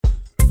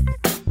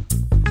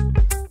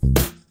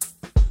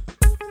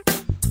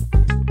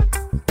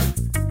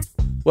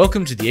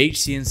Welcome to the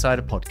HC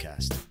Insider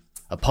Podcast,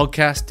 a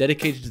podcast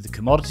dedicated to the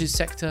commodities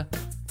sector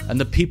and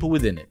the people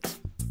within it.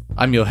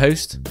 I'm your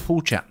host, Paul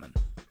Chapman.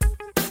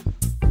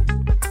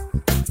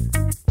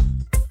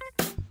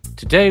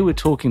 Today we're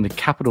talking the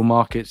capital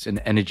markets and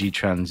energy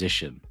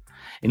transition.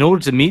 In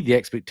order to meet the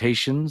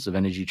expectations of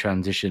energy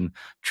transition,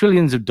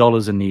 trillions of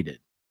dollars are needed.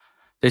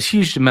 There's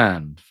huge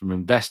demand from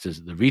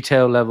investors at the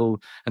retail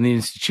level and the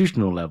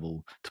institutional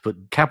level to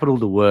put capital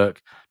to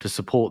work to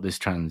support this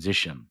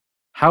transition.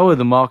 How are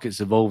the markets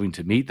evolving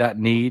to meet that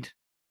need?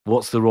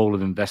 What's the role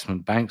of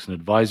investment banks and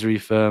advisory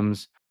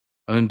firms?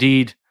 And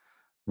indeed,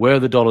 where are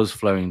the dollars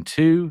flowing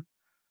to?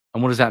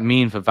 And what does that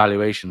mean for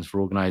valuations for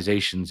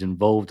organizations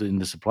involved in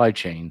the supply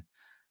chain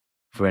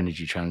for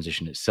energy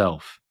transition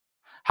itself?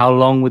 How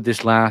long would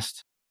this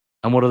last?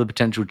 And what are the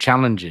potential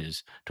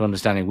challenges to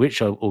understanding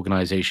which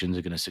organizations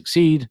are going to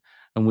succeed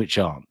and which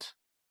aren't?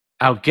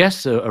 Our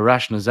guests are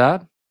Arash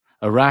Nazhad.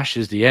 Arash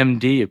is the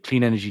MD of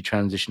Clean Energy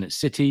Transition at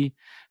Citi,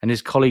 and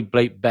his colleague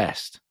Blake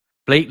Best.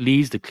 Blake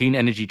leads the clean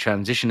energy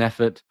transition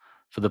effort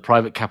for the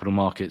private capital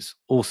markets,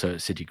 also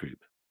at Citigroup.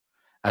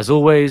 As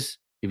always,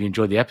 if you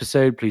enjoyed the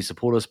episode, please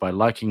support us by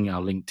liking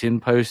our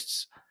LinkedIn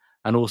posts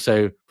and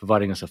also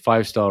providing us a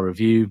 5-star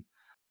review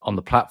on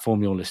the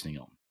platform you're listening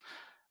on.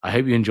 I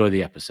hope you enjoy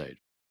the episode.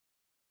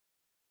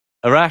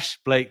 Arash,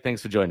 Blake,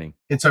 thanks for joining.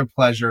 It's our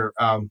pleasure.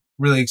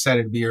 Really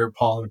excited to be here,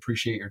 Paul, and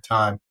appreciate your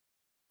time.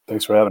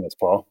 Thanks for having us,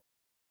 Paul.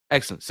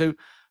 Excellent. So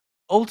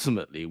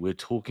ultimately, we're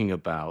talking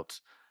about,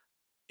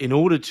 in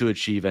order to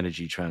achieve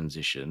energy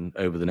transition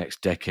over the next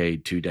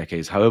decade, 2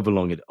 decades, however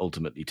long it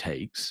ultimately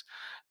takes,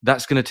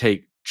 that's going to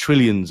take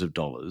trillions of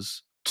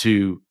dollars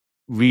to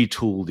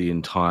retool the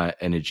entire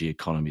energy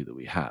economy that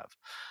we have.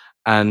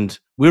 And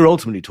we're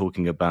ultimately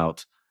talking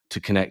about,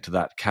 to connect to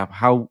that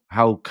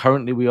how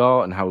currently we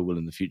are and how we will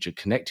in the future,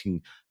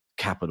 connecting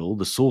capital,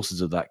 the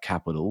sources of that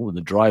capital and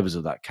the drivers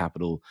of that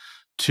capital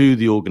to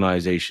the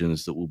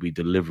organizations that will be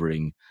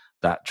delivering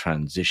that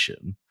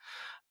transition.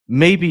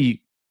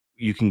 Maybe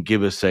you can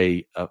give us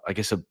a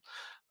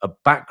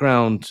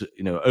background,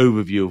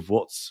 overview of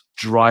what's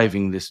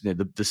driving this,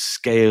 the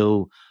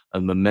scale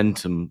and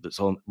momentum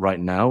that's on right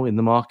now in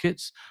the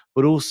markets,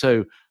 but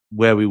also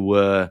where we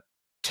were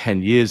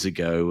 10 years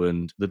ago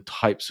and the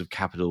types of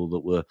capital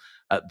that were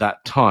at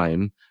that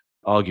time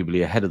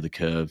arguably ahead of the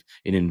curve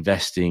in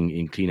investing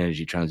in clean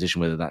energy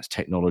transition, whether that's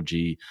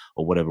technology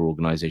or whatever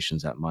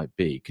organizations that might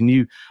be. Can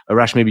you,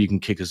 Arash, maybe you can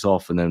kick us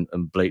off and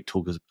Blake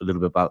talk us a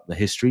little bit about the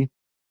history?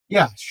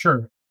 Yeah,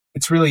 sure.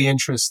 It's really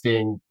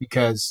interesting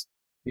because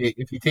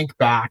if you think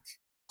back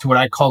to what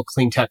I call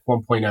Clean Tech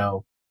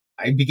 1.0,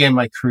 I began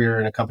my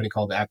career in a company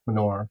called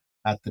Equinor.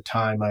 At the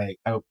time, I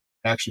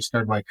actually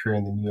started my career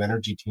in the new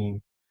energy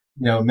team.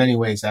 In many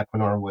ways,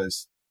 Equinor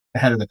was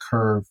ahead of the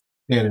curve.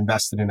 They had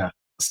invested in a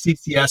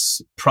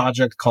CCS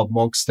project called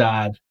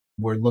Mongstad.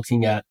 We're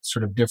looking at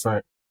sort of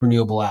different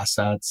renewable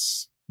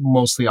assets,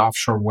 mostly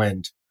offshore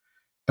wind.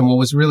 And what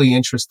was really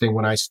interesting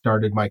when I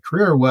started my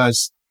career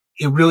was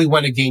it really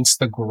went against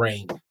the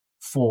grain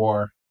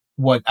for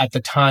what at the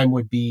time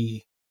would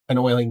be an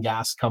oil and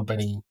gas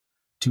company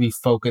to be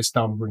focused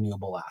on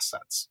renewable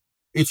assets.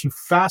 If you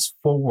fast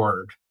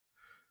forward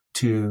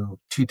to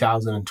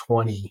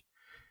 2020,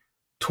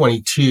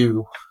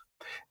 22,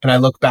 and I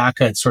look back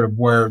at sort of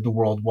where the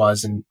world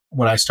was and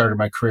when I started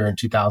my career in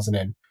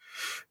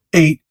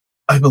 2008,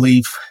 I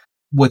believe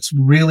what's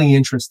really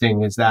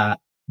interesting is that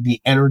the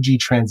energy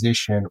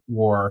transition,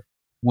 or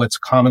what's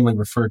commonly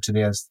referred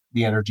to as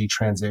the energy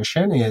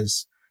transition,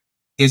 is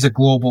a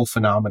global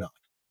phenomenon.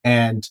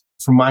 And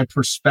from my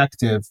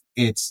perspective,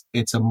 it's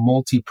a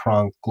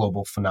multi-pronged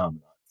global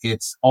phenomenon.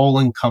 It's all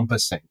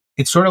encompassing.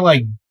 It's sort of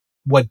like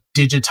what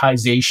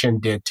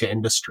digitization did to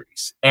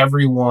industries.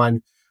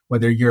 Everyone,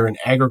 whether you're an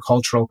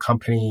agricultural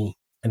company,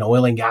 an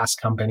oil and gas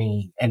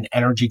company, an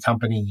energy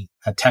company,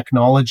 a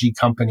technology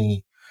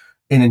company,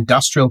 an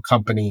industrial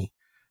company,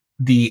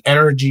 the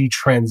energy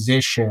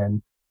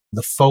transition,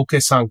 the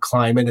focus on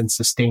climate and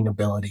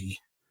sustainability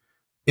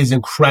is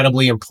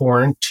incredibly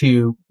important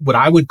to what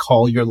I would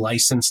call your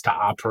license to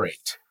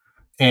operate.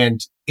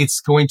 And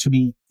it's going to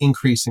be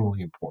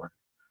increasingly important.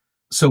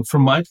 So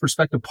from my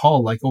perspective,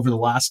 Paul, like over the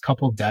last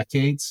couple of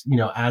decades,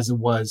 as it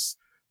was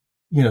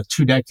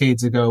 2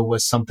 decades ago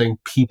was something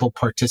people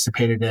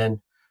participated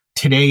in.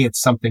 Today, it's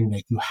something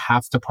that you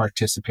have to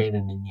participate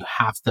in and you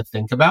have to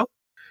think about.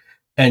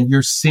 And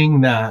you're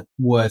seeing that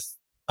with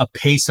a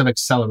pace of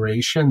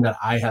acceleration that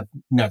I have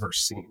never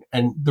seen.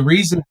 And the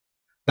reason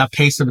that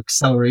pace of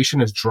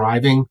acceleration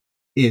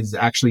is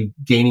actually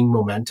gaining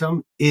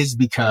momentum is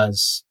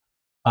because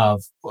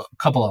of a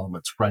couple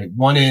elements, right?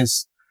 One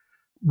is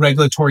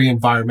regulatory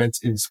environment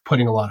is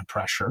putting a lot of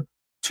pressure.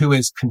 2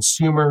 is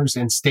consumers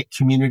and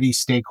community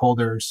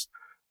stakeholders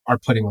are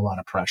putting a lot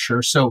of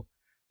pressure. So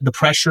the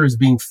pressure is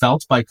being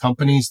felt by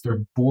companies.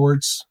 Their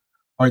boards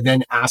are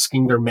then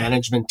asking their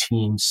management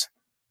teams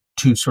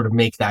to sort of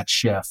make that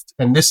shift.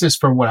 And this is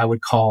for what I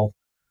would call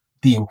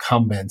the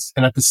incumbents.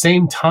 And at the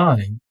same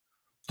time,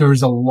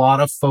 there's a lot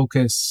of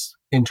focus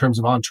in terms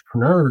of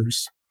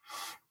entrepreneurs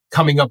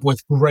coming up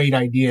with great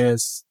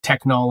ideas,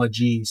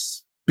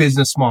 technologies,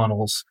 business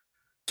models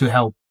to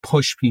help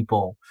push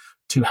people,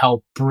 to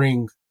help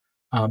bring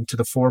to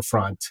the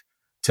forefront,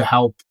 to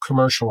help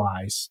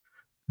commercialize,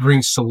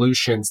 bring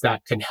solutions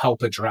that can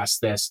help address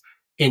this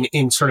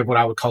in sort of what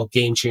I would call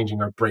game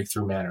changing or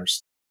breakthrough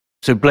manners.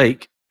 So,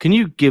 Blake, can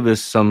you give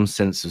us some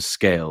sense of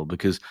scale?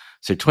 Because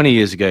 20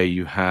 years ago,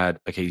 you had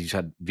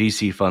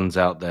VC funds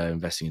out there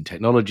investing in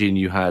technology, and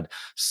you had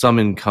some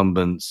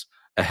incumbents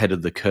ahead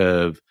of the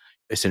curve,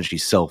 essentially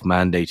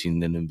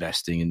self-mandating and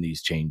investing in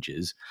these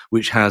changes,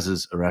 which has,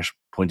 as Arash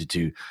pointed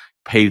to,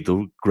 paved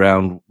the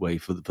groundway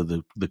for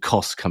the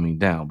costs coming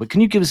down. But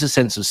can you give us a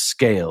sense of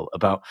scale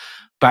about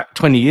back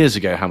 20 years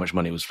ago, how much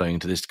money was flowing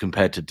into this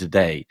compared to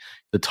today,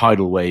 the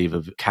tidal wave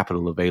of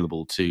capital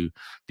available to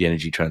the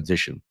energy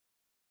transition?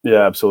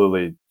 Yeah,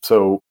 absolutely.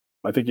 So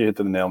I think you hit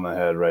the nail on the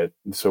head, right?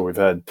 So we've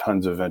had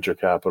tons of venture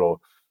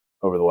capital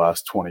over the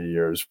last 20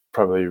 years,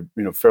 probably,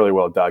 fairly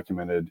well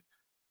documented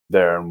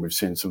there. And we've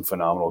seen some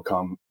phenomenal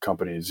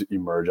companies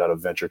emerge out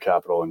of venture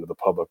capital into the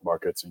public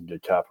markets and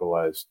get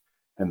capitalized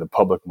in the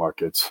public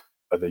markets.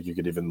 I think you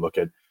could even look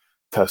at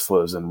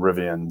Teslas and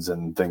Rivians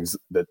and things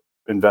that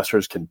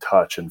investors can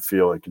touch and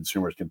feel and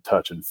consumers can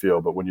touch and feel.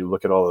 But when you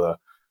look at all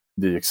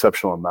the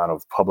exceptional amount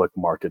of public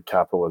market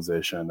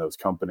capitalization in those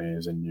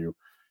companies, and you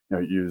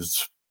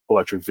use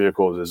electric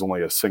vehicles as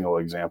only a single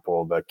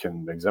example that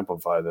can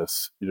exemplify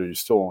this, you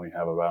still only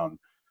have around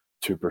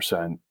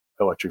 2%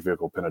 electric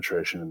vehicle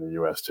penetration in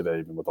the US today,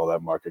 even with all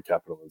that market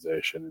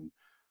capitalization.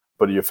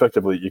 But you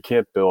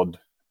can't build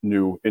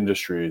new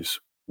industries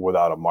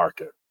without a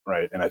market,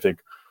 right? And I think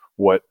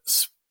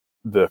what's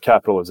the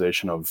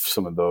capitalization of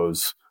some of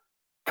those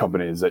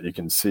companies that you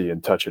can see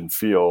and touch and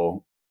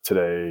feel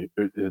today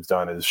is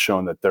done is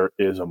shown that there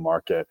is a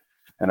market.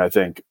 And I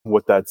think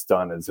what that's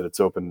done is that it's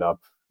opened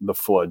up the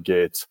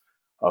floodgates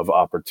of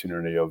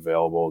opportunity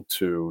available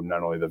to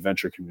not only the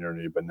venture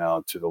community, but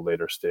now to the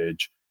later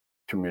stage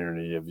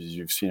community.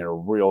 You've seen a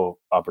real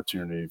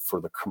opportunity for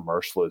the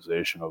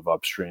commercialization of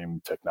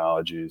upstream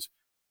technologies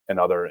and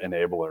other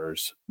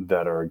enablers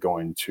that are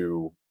going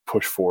to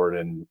push forward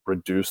and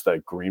reduce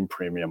that green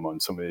premium on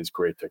some of these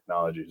great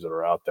technologies that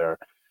are out there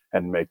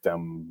and make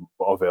them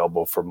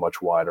available for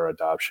much wider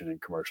adoption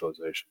and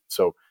commercialization.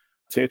 So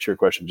to answer your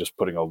question, just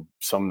putting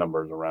some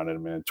numbers around it, I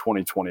mean, in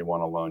 2021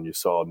 alone, you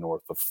saw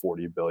north of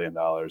 $40 billion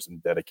in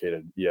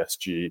dedicated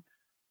ESG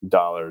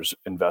dollars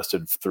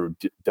invested through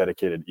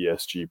dedicated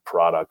ESG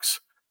products.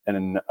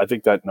 And I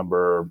think that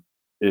number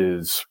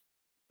is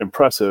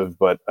impressive,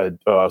 but I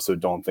also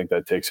don't think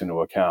that takes into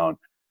account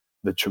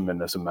the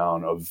tremendous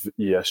amount of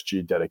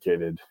ESG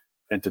dedicated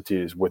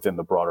entities within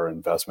the broader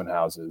investment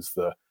houses,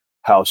 the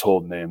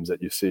household names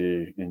that you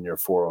see in your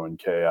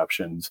 401k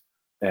options,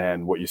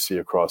 and what you see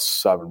across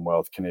sovereign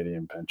wealth,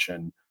 Canadian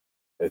pension,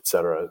 et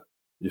cetera.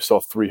 You saw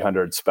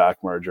 300 SPAC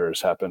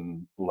mergers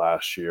happen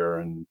last year,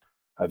 and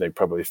I think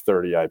probably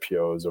 30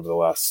 IPOs over the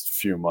last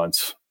few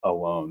months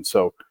alone.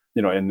 So,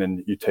 and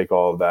then you take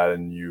all of that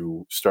and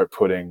you start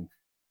putting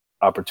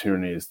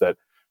opportunities that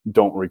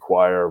don't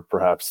require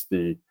perhaps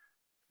the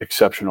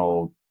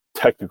exceptional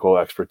technical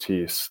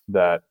expertise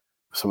that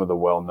some of the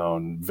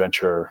well-known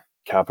venture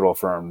capital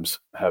firms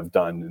have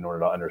done in order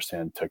to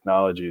understand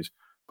technologies,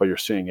 but you're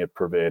seeing it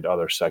pervade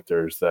other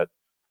sectors that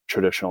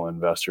traditional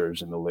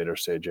investors in the later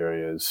stage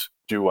areas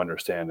do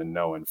understand and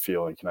know and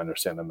feel and can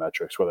understand the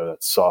metrics, whether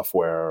that's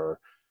software or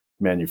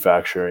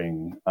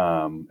manufacturing,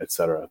 et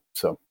cetera.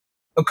 So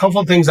a couple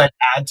of things I'd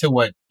add to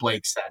what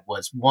Blake said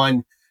was,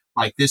 one,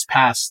 like this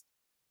past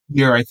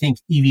year, I think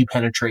EV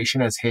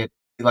penetration has hit,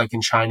 like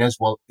in China as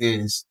well,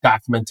 is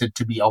documented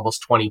to be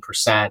almost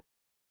 20%.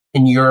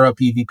 In Europe,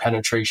 EV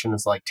penetration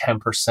is like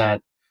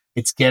 10%.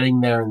 It's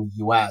getting there in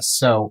the US.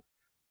 So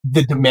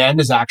the demand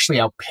is actually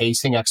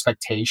outpacing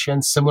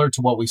expectations, similar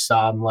to what we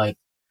saw in like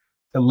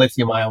the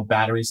lithium ion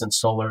batteries and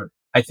solar.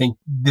 I think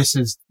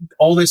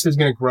all this is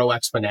going to grow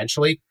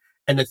exponentially.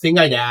 And the thing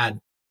I'd add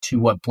to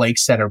what Blake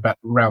said about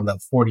around the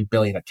 40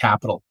 billion of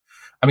capital.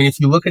 I mean, if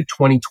you look at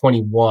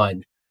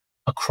 2021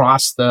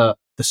 across the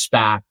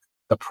SPAC,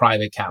 the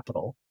private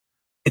capital,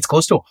 it's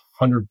close to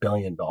 $100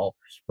 billion,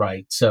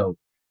 right? So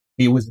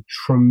it was a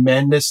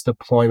tremendous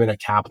deployment of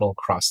capital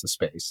across the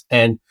space.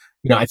 And,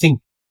 I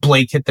think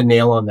Blake hit the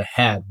nail on the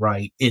head,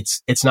 right?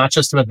 It's not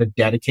just about the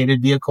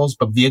dedicated vehicles,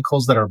 but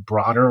vehicles that are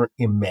broader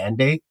in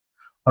mandate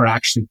are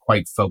actually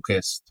quite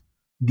focused,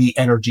 the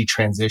energy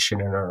transition,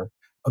 and are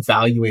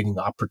evaluating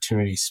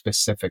opportunities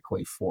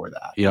specifically for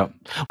that. Yeah.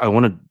 I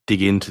want to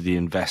dig into the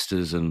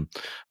investors and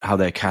how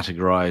they're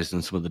categorized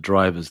and some of the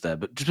drivers there.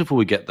 But just before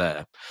we get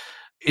there,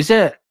 is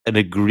there an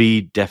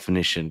agreed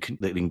definition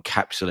that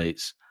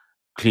encapsulates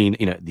clean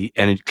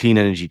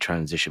energy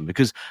transition?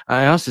 Because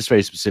I asked this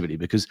very specifically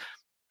because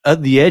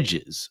at the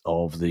edges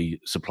of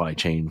the supply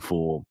chain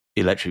for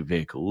electric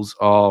vehicles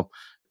are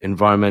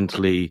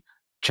environmentally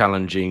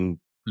challenging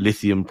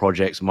lithium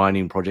projects,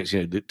 mining projects,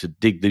 to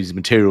dig these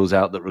materials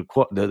out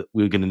that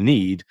we're going to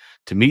need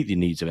to meet the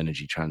needs of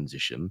energy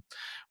transition.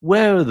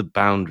 Where are the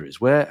boundaries?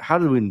 How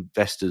do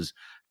investors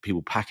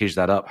people package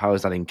that up? How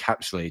is that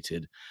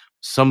encapsulated?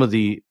 Some of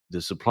the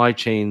supply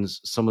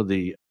chains, some of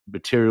the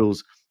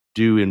materials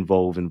do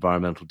involve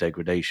environmental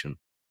degradation.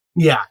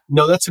 Yeah,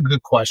 no, that's a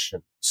good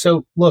question.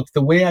 So look,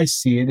 the way I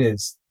see it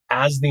is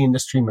as the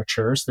industry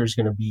matures, there's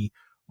going to be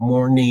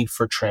more need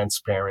for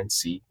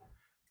transparency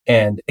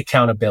and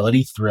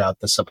accountability throughout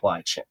the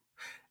supply chain.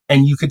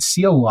 And you could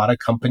see a lot of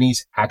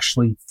companies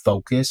actually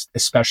focused,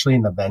 especially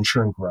in the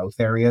venture and growth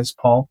areas,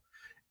 Paul,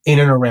 in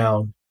and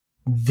around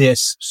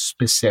this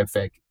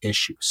specific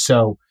issue.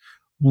 So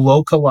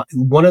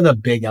one of the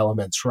big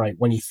elements, right,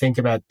 when you think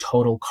about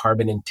total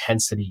carbon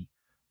intensity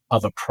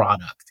of a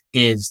product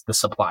is the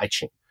supply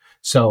chain.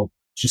 So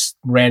just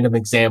random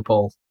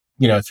example,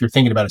 if you're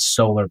thinking about a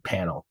solar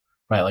panel,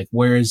 right, like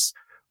where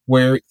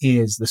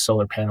is the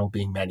solar panel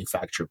being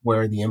manufactured?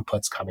 Where are the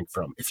inputs coming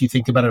from? If you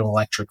think about an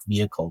electric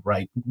vehicle,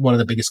 right, one of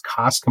the biggest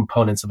cost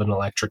components of an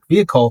electric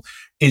vehicle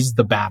is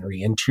the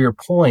battery. And to your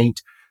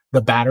point,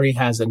 the battery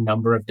has a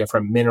number of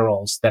different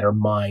minerals that are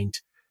mined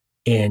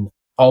in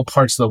all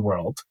parts of the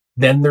world.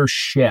 Then they're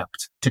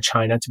shipped to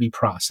China to be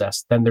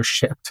processed. Then they're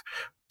shipped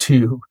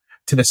to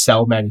the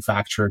cell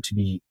manufacturer to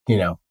be,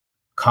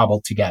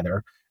 cobbled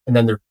together. And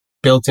then they're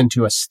built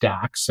into a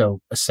stack, so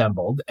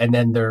assembled. And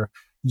then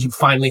you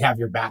finally have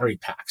your battery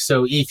pack.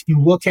 So if you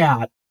look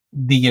at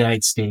the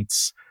United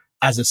States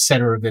as a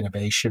center of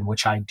innovation,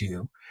 which I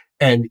do,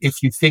 and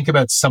if you think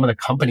about some of the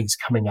companies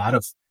coming out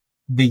of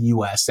the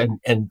US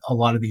and a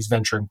lot of these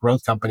venture and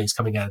growth companies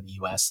coming out of the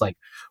US, like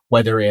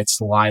whether it's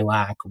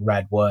Lilac,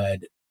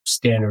 Redwood,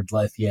 Standard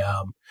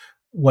Lithium,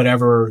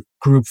 whatever,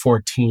 Group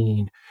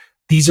 14,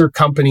 these are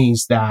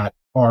companies that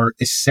are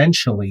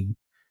essentially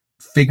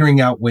figuring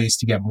out ways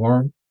to get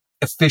more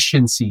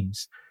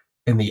efficiencies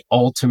in the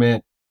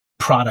ultimate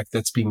product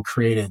that's being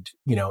created,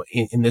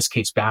 in this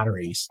case,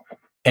 batteries.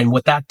 And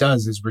what that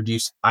does is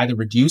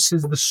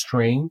reduces the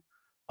strain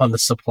on the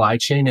supply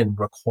chain and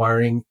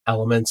requiring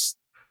elements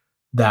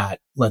that,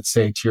 let's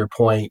say, to your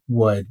point,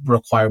 would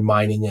require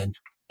mining and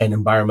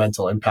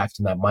environmental impact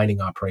in that mining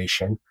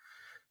operation,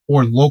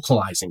 or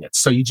localizing it.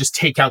 So you just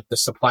take out the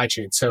supply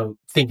chain. So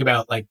think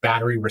about like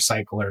battery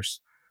recyclers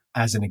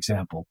as an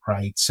example,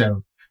 right?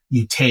 So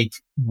you take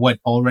what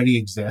already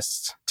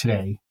exists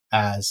today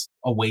as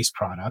a waste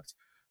product,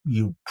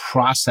 you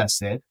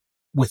process it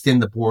within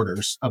the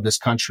borders of this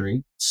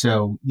country.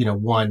 So,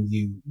 one,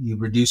 you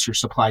reduce your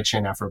supply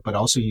chain effort, but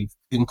also you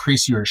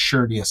increase your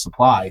surety of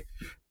supply.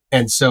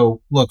 And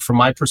so, look, from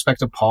my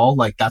perspective, Paul,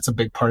 like that's a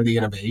big part of the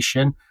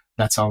innovation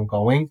that's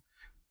ongoing.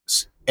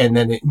 And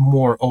then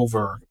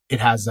moreover, it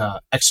has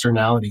a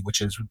externality, which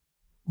is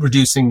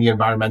reducing the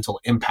environmental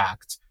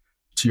impact,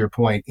 to your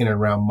point, in and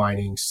around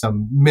mining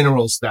some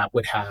minerals that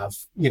would have,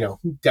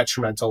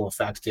 detrimental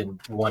effect in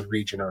one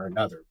region or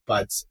another.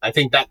 But I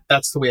think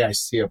that's the way I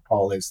see it,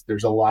 Paul, is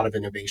there's a lot of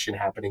innovation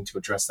happening to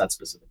address that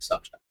specific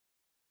subject.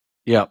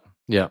 Yeah,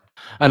 yeah.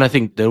 And I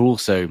think they're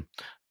also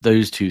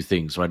those two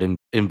things, right?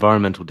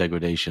 Environmental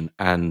degradation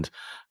and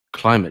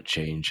climate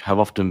change have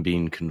often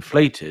been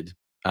conflated.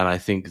 And I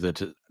think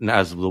that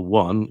as the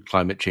one,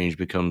 climate change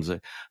becomes a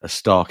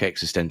stark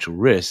existential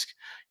risk,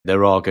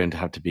 there are going to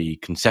have to be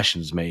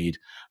concessions made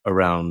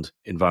around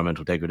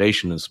environmental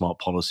degradation and smart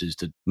policies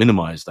to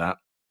minimize that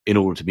in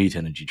order to meet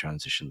energy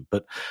transition.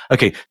 But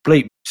okay,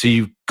 Blake, so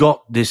you've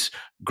got this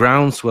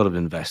groundswell of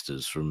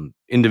investors from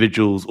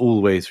individuals all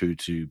the way through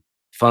to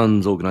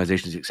funds,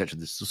 organizations, etc.,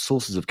 the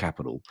sources of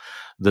capital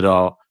that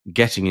are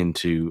getting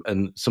into,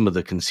 and some of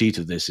the conceit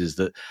of this is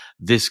that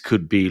this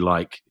could be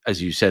like,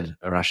 as you said,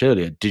 Arash,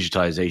 earlier,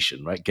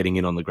 digitization, right? Getting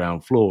in on the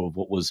ground floor of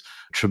what was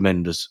a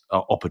tremendous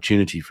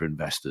opportunity for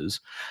investors.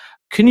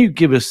 Can you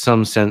give us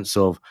some sense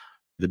of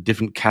the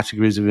different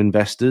categories of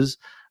investors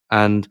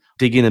and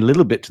dig in a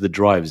little bit to the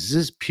drivers? Is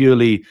this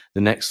purely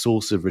the next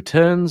source of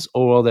returns,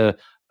 or are there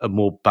a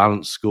more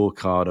balanced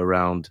scorecard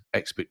around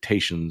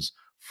expectations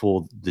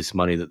for this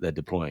money that they're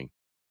deploying?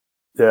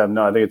 Yeah,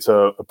 no, I think it's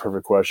a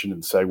perfect question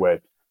and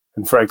segue.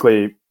 And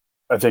frankly,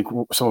 I think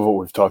some of what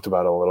we've talked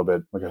about a little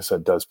bit, like I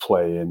said, does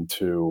play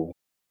into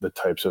the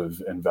types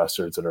of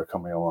investors that are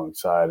coming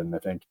alongside. And I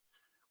think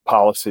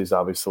policy's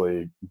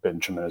obviously been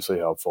tremendously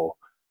helpful.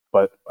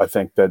 But I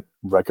think that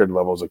record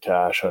levels of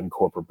cash on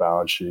corporate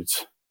balance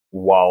sheets,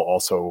 while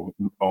also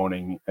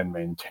owning and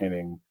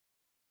maintaining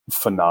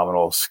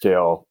phenomenal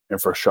scale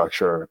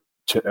infrastructure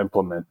to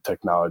implement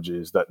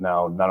technologies that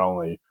now not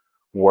only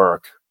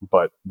work,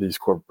 but these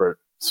corporates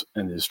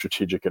and these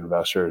strategic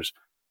investors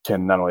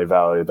can not only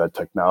validate that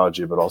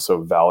technology, but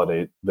also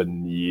validate the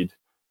need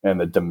and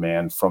the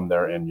demand from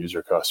their end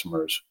user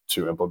customers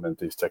to implement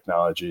these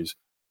technologies,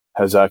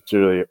 has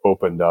actually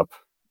opened up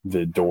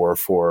the door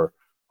for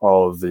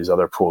all of these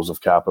other pools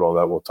of capital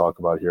that we'll talk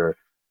about here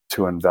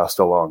to invest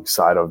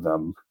alongside of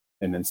them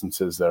in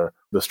instances there.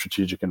 The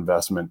strategic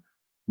investment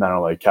not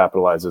only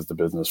capitalizes the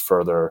business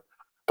further,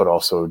 but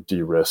also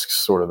de-risks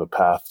sort of the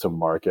path to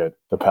market,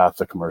 the path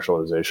to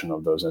commercialization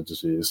of those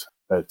entities.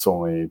 It's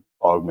only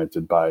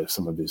augmented by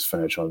some of these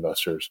financial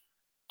investors'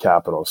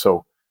 capital.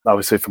 So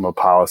Obviously, from a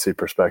policy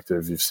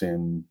perspective, you've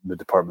seen the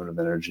Department of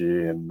Energy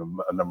and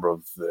a number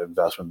of the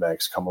investment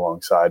banks come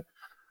alongside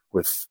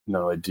with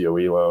not only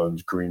DOE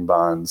loans, green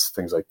bonds,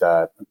 things like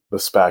that. The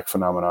SPAC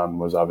phenomenon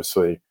was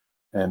obviously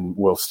and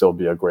will still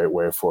be a great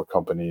way for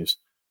companies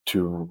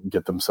to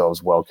get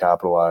themselves well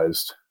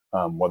capitalized,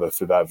 whether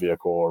through that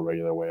vehicle or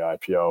regular way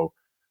IPO.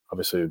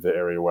 Obviously, the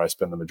area where I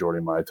spend the majority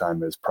of my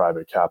time is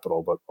private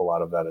capital, but a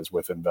lot of that is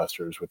with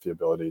investors with the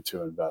ability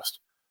to invest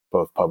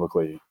both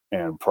publicly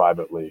and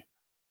privately.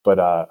 But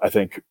I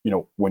think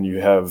when you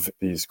have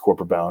these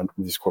corporate balance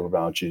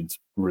sheets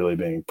really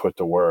being put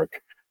to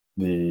work,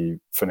 the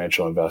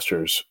financial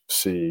investors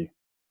see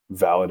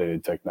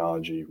validated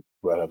technology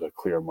that has a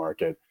clear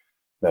market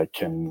that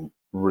can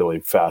really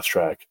fast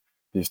track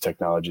these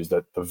technologies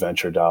that the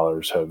venture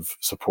dollars have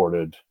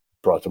supported,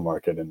 brought to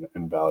market,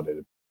 and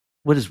validated.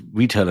 Where does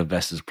retail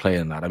investors play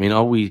in that? I mean,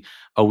 are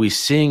we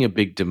seeing a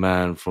big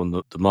demand from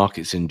the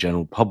markets in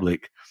general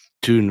public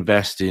to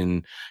invest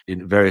in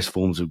various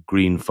forms of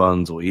green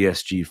funds or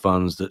ESG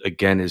funds that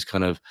again is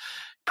kind of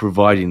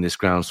providing this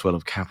groundswell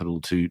of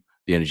capital to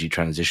the energy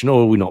transition,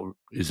 or are we not?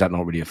 Is that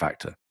not really a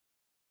factor?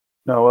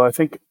 No, well, I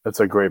think that's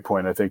a great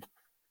point. I think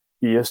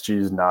ESG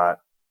is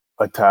not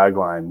a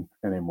tagline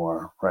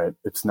anymore, right?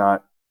 It's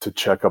not to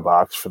check a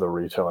box for the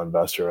retail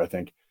investor. I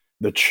think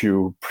the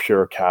true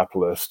pure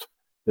capitalist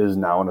is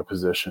now in a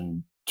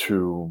position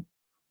to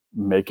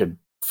make a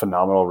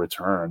phenomenal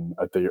return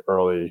at the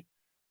early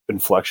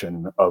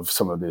inflection of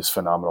some of these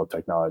phenomenal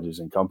technologies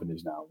and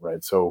companies now,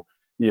 right? So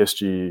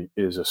ESG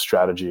is a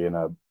strategy and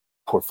a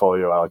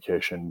portfolio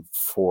allocation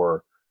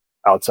for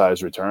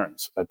outsized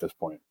returns at this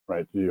point,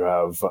 right? You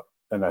have,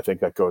 and I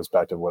think that goes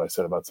back to what I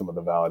said about some of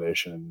the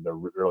validation and there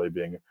really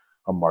being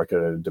a market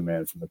and a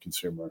demand from the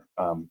consumer.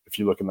 If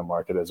you look in the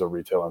market as a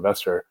retail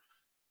investor,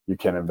 you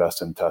can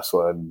invest in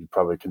Tesla and you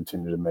probably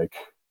continue to make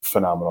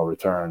phenomenal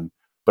return.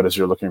 But as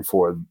you're looking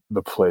for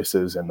the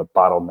places and the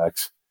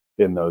bottlenecks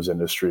in those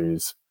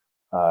industries,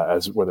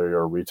 as whether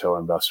you're a retail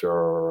investor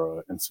or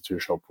an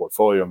institutional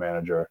portfolio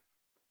manager,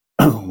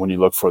 when you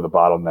look for the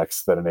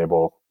bottlenecks that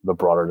enable the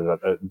broader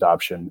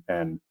adoption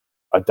and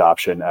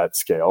adoption at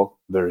scale,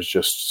 there's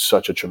just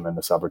such a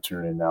tremendous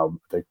opportunity now.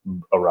 I think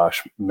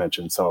Arash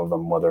mentioned some of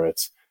them, whether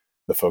it's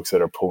the folks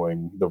that are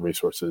pulling the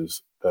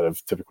resources that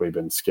have typically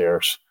been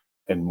scarce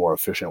in more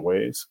efficient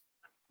ways,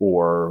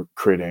 or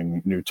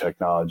creating new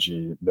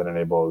technology that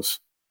enables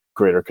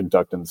greater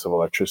conductance of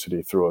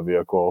electricity through a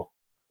vehicle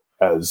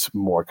as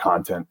more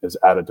content is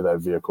added to that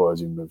vehicle as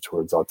you move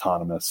towards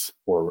autonomous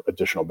or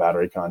additional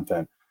battery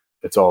content.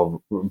 It's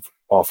all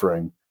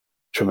offering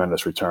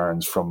tremendous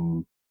returns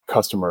from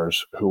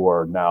customers who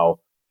are now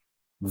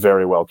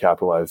very well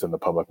capitalized in the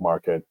public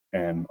market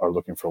and are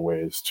looking for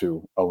ways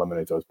to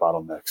eliminate those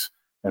bottlenecks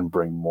and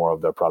bring more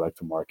of their product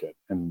to market.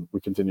 And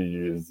we continue to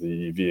use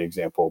the EV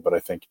example, but I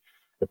think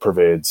it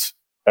pervades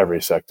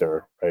every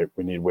sector, right?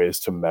 We need ways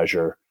to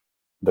measure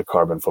the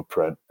carbon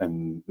footprint,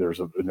 and there's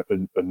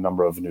a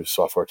number of new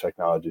software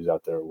technologies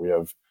out there. We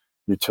have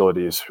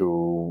utilities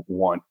who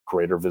want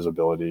greater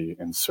visibility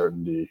and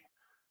certainty,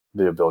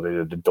 the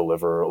ability to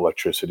deliver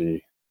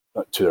electricity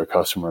to their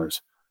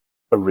customers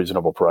a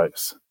reasonable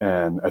price.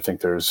 And I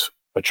think there's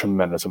a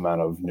tremendous amount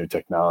of new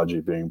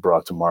technology being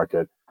brought to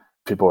market.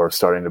 People are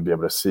starting to be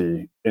able to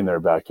see in their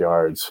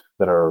backyards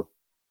that are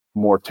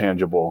more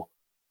tangible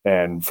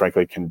and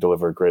frankly can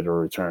deliver greater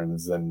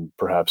returns than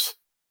perhaps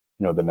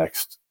the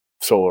next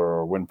solar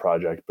or wind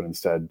project, but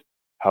instead,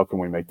 how can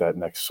we make that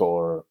next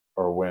solar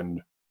or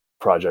wind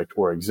project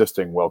or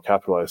existing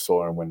well-capitalized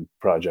solar and wind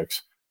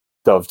projects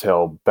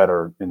dovetail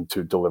better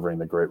into delivering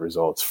the great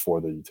results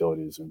for the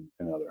utilities and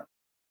other.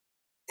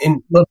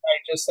 And look, I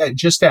just said,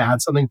 just to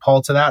add something,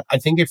 Paul, to that, I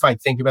think if I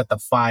think about the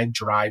 5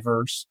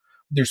 drivers,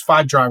 there's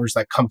 5 drivers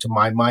that come to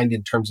my mind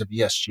in terms of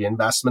ESG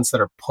investments that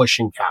are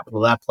pushing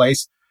capital to that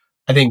place.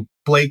 I think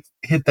Blake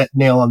hit that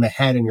nail on the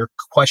head and your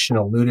question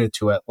alluded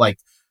to it. Like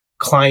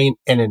client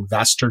and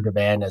investor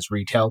demand as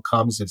retail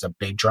comes is a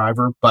big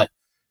driver, but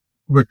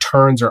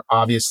returns are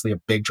obviously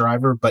a big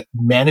driver, but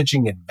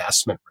managing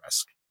investment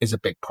risk is a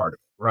big part of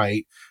it,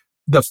 right?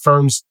 The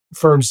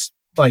firms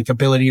like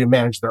ability to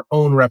manage their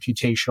own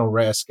reputational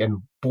risk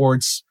and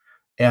boards,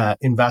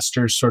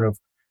 investors sort of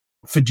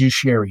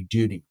fiduciary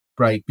duty,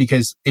 right?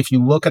 Because if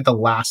you look at the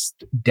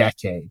last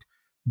decade,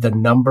 the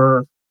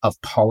number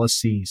of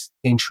policies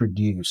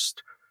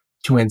introduced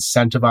to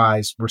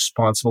incentivize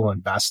responsible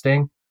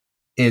investing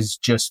is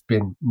just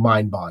been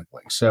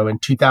mind-boggling. So in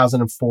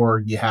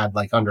 2004, you had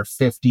like under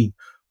 50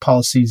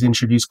 policies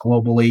introduced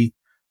globally.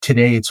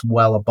 Today, it's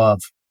well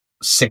above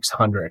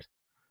 600.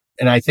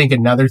 And I think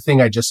another thing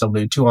I just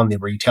allude to on the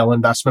retail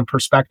investment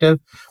perspective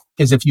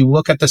is if you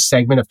look at the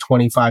segment of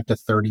 25 to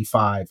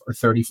 35 or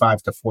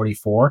 35 to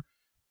 44,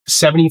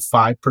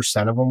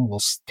 75% of them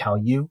will tell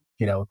you,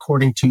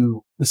 according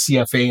to the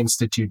CFA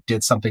Institute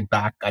did something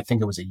back, I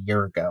think it was a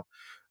year ago,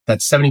 that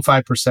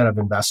 75% of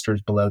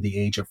investors below the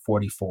age of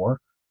 44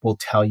 will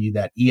tell you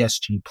that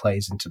ESG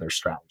plays into their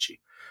strategy.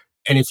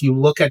 And if you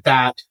look at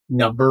that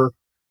number,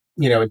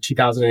 in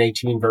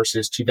 2018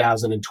 versus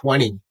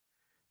 2020,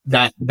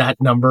 that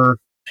number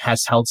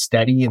has held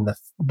steady in the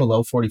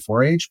below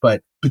 44 age,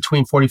 but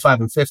between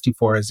 45 and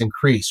 54 has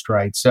increased,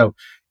 right? So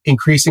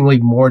increasingly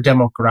more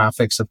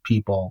demographics of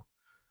people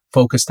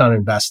focused on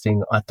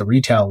investing at the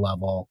retail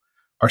level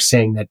are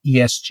saying that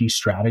ESG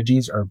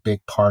strategies are a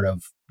big part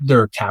of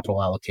their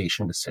capital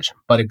allocation decision.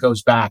 But it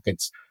goes back,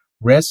 it's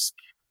risk,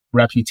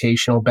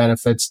 reputational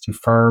benefits to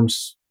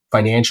firms,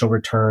 financial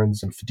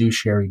returns, and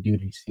fiduciary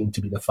duties seem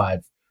to be the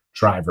five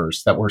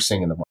drivers that we're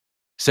seeing in the market.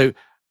 So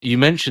you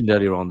mentioned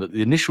earlier on that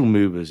the initial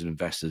movers and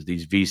investors,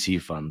 these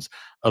VC funds,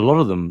 a lot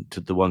of them,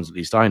 to the ones at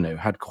least I know,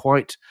 had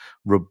quite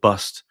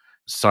robust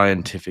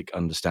scientific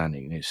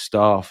understanding,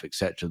 staff,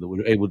 etc., that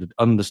were able to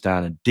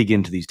understand and dig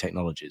into these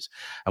technologies.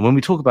 And when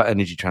we talk about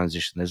energy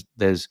transition,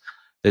 there's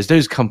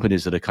those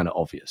companies that are kind of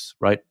obvious,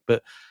 right?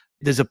 But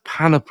there's a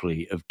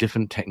panoply of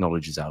different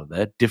technologies out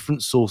there,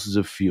 different sources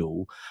of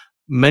fuel,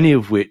 many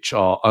of which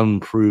are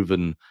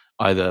unproven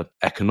either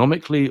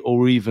economically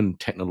or even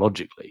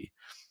technologically.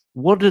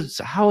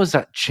 How has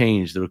that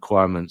changed the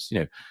requirements,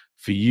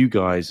 for you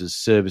guys as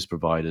service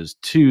providers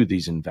to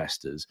these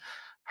investors?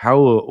 How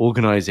are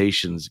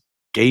organizations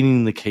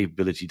gaining the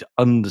capability to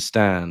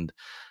understand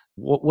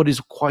what is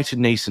quite a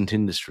nascent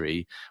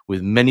industry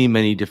with many,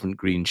 many different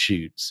green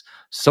shoots,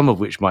 some of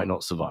which might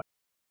not survive?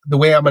 The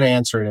way I'm going to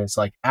answer it is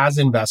like, as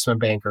investment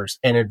bankers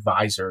and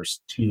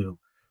advisors to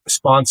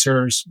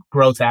sponsors,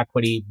 growth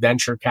equity,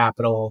 venture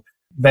capital,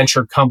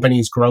 venture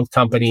companies, growth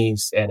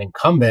companies, and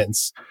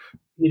incumbents,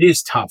 it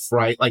is tough,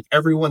 right? Like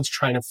everyone's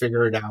trying to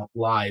figure it out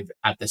live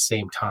at the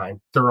same time.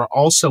 There are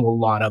also a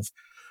lot of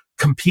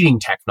competing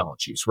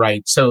technologies,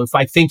 right? So if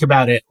I think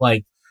about it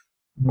like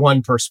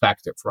one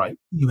perspective, right?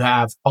 You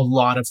have a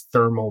lot of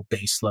thermal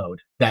baseload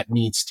that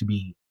needs to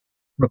be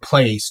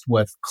replaced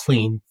with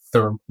clean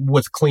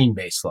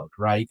baseload,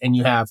 right? And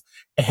you have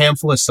a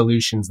handful of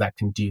solutions that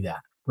can do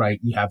that, right?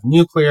 You have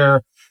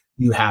nuclear,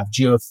 you have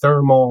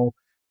geothermal,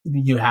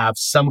 you have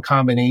some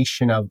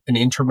combination of an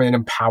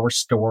intermittent power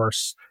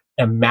source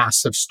and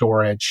massive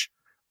storage.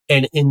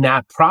 And in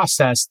that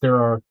process, there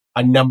are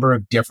a number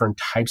of different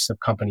types of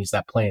companies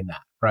that play in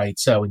that, right?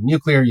 So in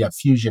nuclear, you have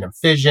fusion and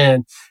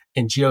fission.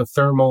 In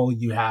geothermal,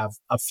 you have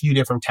a few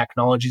different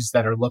technologies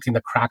that are looking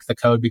to crack the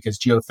code because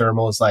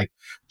geothermal is like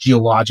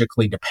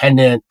geologically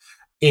dependent.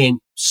 In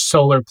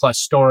solar plus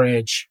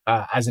storage,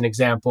 as an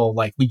example,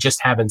 like we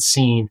just haven't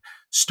seen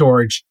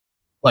storage.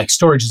 Like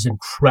storage is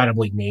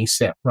incredibly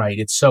nascent, right?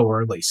 It's so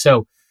early.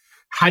 So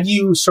how do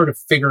you sort of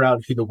figure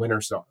out who the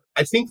winners are?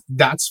 I think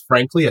that's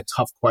frankly a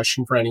tough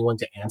question for anyone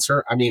to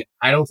answer. I mean,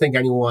 I don't think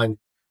anyone,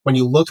 when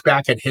you look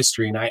back at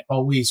history, and I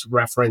always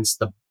reference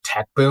the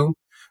tech boom,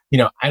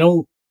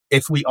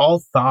 if we all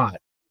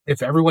thought,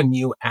 if everyone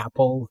knew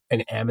Apple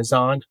and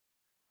Amazon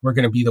were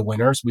going to be the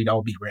winners, we'd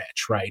all be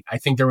rich, right? I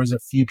think there was a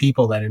few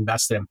people that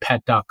invested in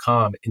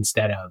pet.com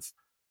instead of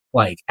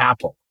like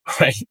Apple,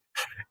 right?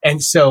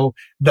 And so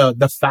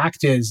the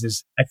fact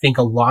is I think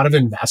a lot of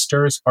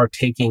investors are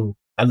taking,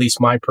 at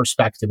least my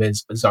perspective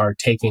is are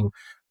taking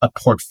a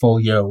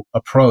portfolio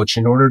approach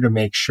in order to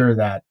make sure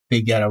that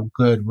they get a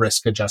good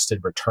risk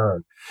adjusted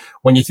return.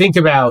 When you think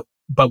about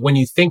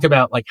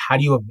like, how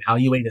do you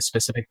evaluate a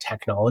specific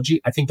technology?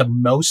 I think the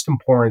most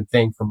important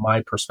thing from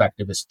my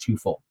perspective is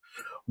twofold.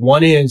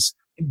 One is,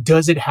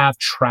 does it have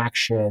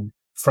traction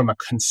from a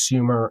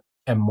consumer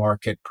and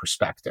market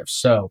perspective?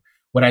 So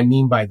what I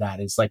mean by that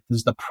is like,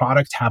 does the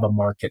product have a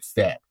market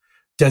fit?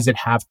 Does it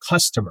have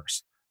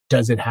customers?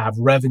 Does it have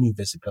revenue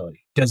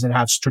visibility? Does it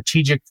have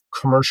strategic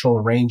commercial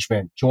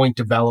arrangement, joint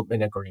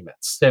development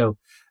agreements? So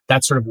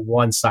that's sort of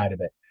one side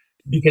of it,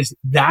 because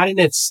that in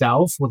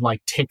itself would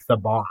like tick the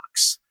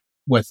box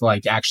with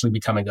like actually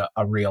becoming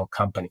a real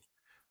company.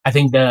 I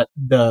think that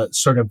the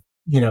sort of,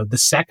 the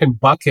second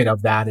bucket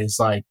of that is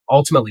like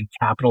ultimately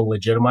capital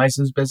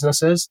legitimizes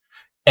businesses.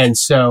 And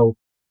so,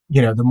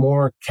 the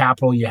more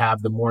capital you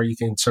have, the more you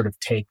can sort of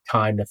take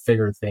time to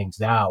figure things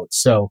out.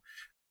 So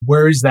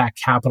where does that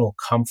capital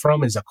come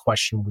from is a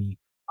question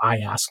I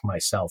ask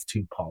myself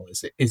too, Paul.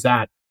 Is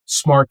that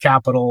smart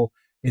capital?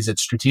 Is it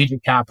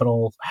strategic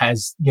capital?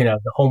 Has, the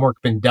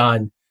homework been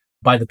done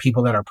by the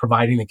people that are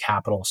providing the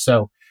capital?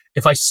 So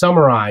if I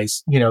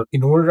summarize,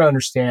 in order to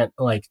understand,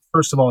 like,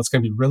 first of all, it's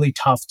going to be really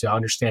tough to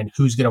understand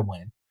who's going to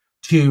win.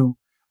 Two,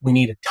 we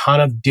need a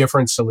ton of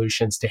different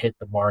solutions to hit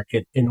the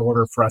market in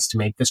order for us to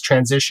make this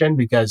transition,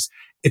 because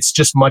it's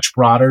just much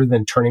broader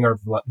than turning our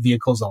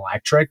vehicles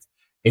electric.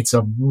 It's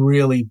a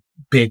really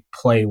big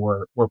play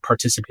we're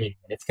participating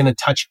in. It's going to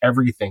touch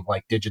everything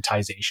like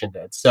digitization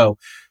did. So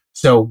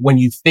when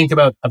you think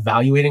about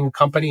evaluating a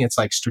company, it's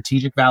like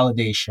strategic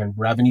validation,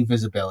 revenue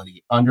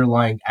visibility,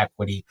 underlying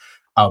equity,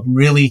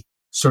 really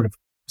sort of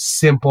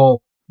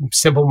simple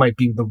might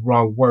be the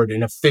wrong word,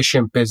 an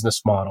efficient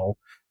business model.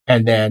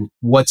 And then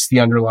what's the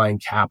underlying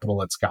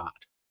capital it's got?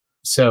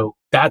 So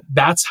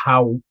that's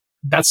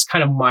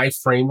kind of my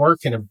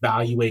framework in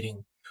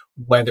evaluating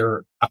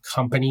whether a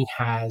company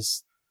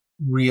has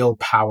real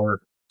power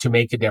to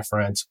make a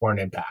difference or an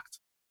impact.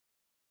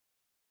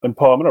 And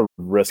Paul, I'm going to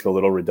risk a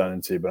little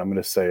redundancy, but I'm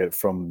going to say it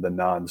from the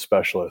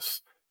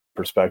non-specialist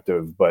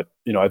perspective. But,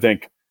 I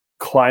think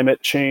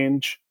climate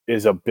change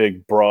is a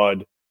big,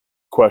 broad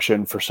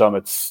question. For some,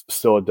 it's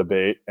still a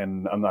debate,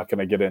 and I'm not going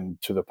to get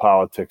into the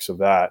politics of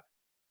that.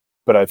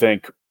 But I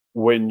think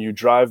when you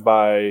drive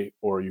by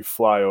or you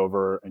fly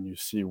over and you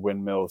see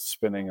windmills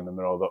spinning in the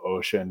middle of the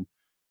ocean,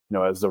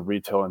 as the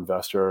retail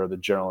investor, the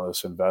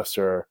generalist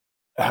investor,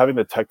 having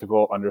the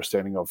technical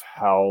understanding of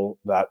how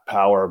that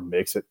power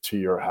makes it to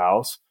your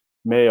house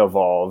may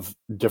evolve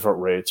different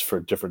rates for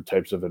different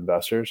types of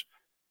investors.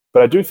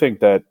 But I do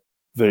think that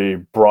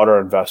the broader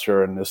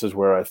investor, and this is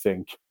where I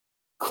think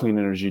clean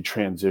energy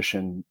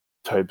transition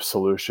type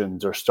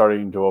solutions are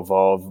starting to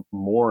evolve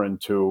more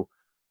into,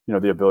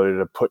 the ability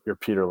to put your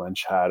Peter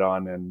Lynch hat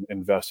on and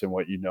invest in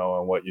what you know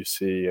and what you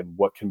see and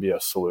what can be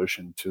a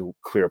solution to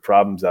clear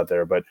problems out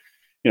there. But,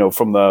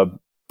 from the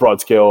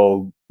broad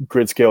scale,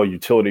 grid scale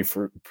utility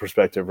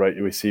perspective, right,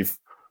 we see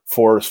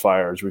forest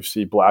fires, we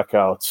see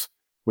blackouts,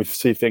 we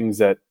see things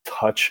that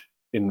touch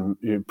in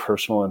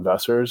personal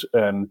investors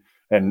and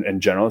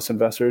generalist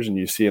investors, and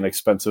you see an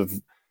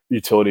expensive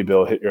utility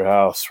bill hit your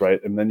house, right?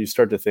 And then you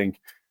start to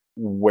think,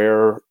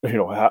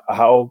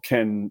 how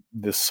can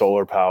this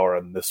solar power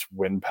and this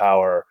wind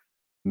power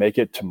make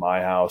it to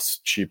my house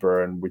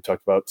cheaper? And we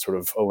talked about sort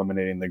of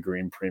eliminating the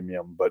green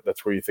premium, but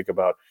that's where you think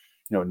about,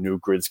 new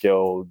grid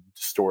scale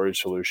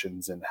storage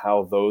solutions and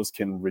how those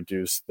can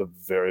reduce the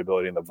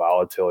variability and the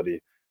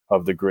volatility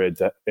of the grid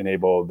to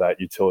enable that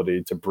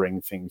utility to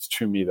bring things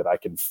to me that I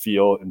can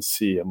feel and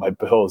see in my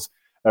bills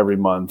every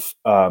month,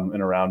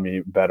 and around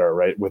me better,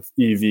 right? With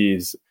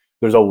EVs,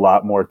 there's a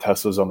lot more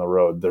Teslas on the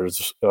road.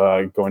 There's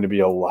going to be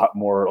a lot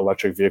more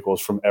electric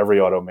vehicles from every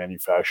auto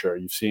manufacturer.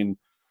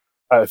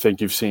 I think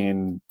you've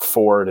seen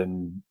Ford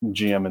and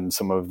GM and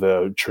some of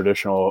the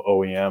traditional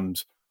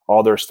OEMs,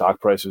 all their stock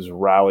prices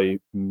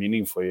rally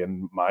meaningfully.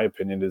 And my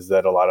opinion is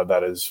that a lot of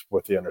that is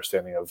with the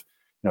understanding of,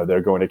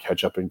 they're going to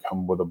catch up and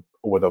come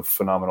with a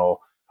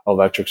phenomenal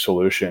electric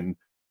solution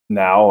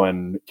now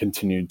and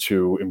continue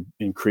to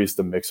increase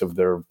the mix of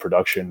their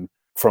production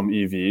from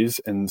EVs.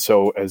 And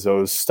so as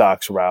those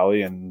stocks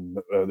rally and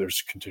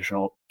there's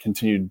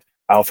continued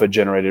alpha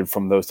generated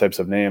from those types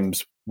of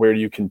names, where do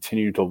you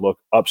continue to look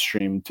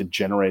upstream to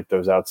generate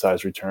those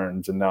outsized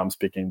returns? And now I'm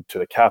speaking to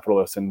the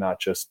capitalist and not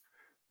just,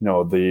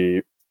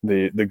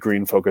 the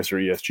green focus or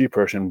ESG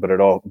person, but it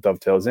all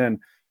dovetails in.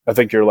 I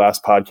think your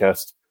last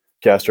podcast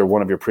guest or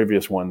one of your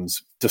previous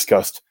ones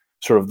discussed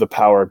sort of the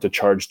power to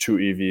charge two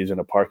EVs in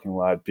a parking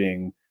lot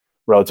being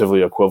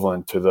relatively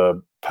equivalent to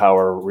the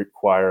power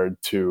required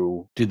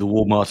to do the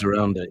Walmart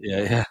around it.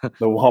 Yeah.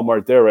 The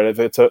Walmart there, right?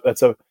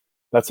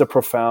 That's a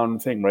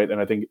profound thing, right? And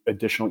I think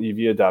additional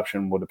EV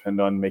adoption will depend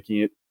on making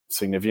it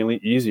significantly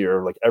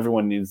easier. Like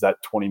everyone needs that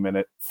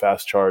 20-minute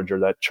fast charge or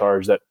that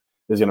charge that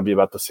is going to be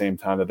about the same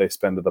time that they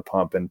spend at the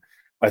pump. And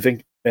I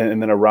think,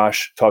 and then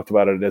Arash talked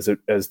about it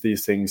as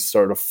these things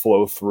start to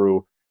flow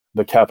through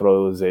the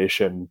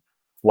capitalization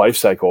life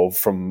cycle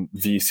from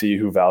VC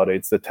who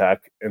validates the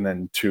tech and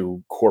then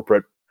to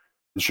corporate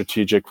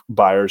strategic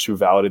buyers who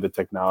validate the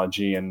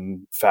technology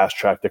and fast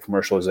track the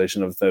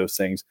commercialization of those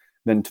things,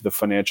 then to the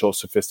financial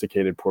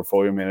sophisticated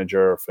portfolio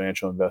manager or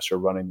financial investor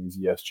running these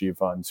ESG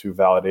funds who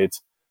validates.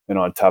 And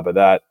on top of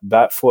that,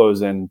 that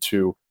flows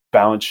into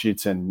balance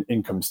sheets and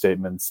income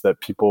statements that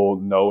people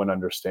know and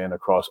understand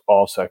across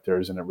all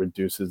sectors. And it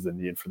reduces the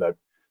need for that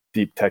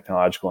deep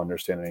technological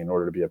understanding in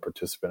order to be a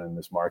participant in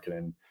this market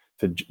and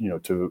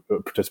to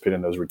participate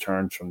in those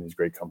returns from these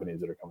great companies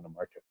that are coming to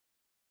market.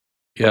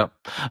 Yeah.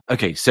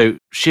 Okay. So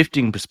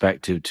shifting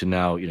perspective to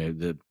now,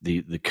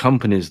 the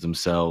companies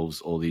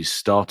themselves or these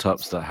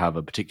startups that have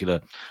a particular,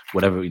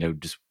 whatever,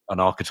 just an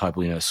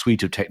archetypal,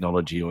 suite of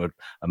technology or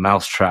a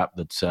mousetrap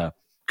that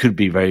could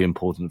be very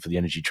important for the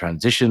energy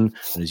transition.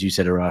 And as you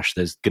said, Arash,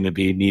 there's going to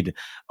be need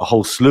a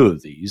whole slew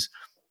of these.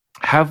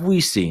 Have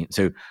we seen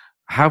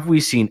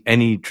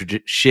any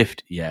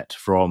shift yet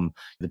from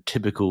the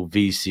typical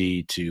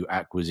VC to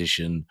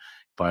acquisition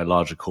by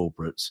larger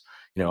corporates?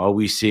 Are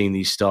we seeing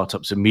these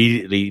startups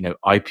immediately,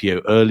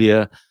 IPO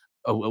earlier?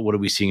 What are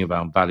we seeing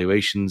about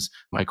valuations?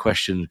 My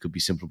question could be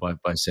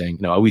simplified by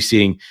saying, are we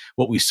seeing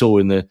what we saw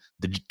in the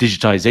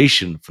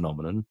digitization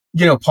phenomenon?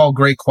 Paul,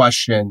 great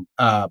question.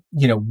 As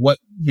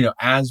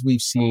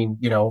we've seen,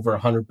 over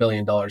 $100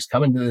 billion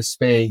come into this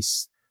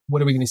space,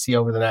 what are we going to see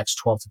over the next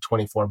 12 to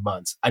 24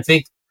 months? I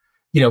think,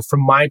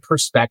 from my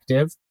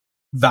perspective,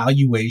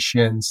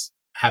 valuations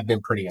have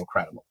been pretty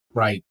incredible,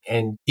 right?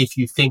 And if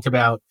you think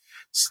about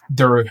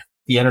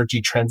the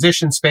energy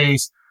transition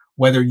space,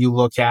 whether you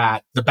look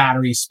at the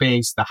battery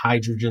space, the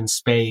hydrogen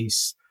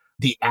space,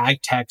 the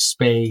ag tech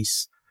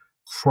space,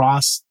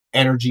 cross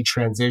energy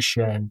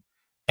transition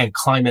and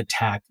climate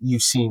tech,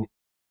 you've seen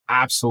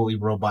absolutely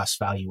robust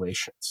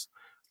valuations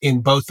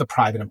in both the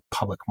private and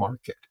public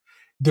market.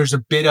 There's a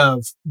bit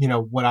of,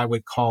 what I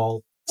would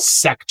call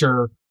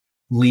sector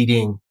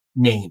leading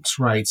names,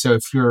 right? So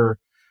if you're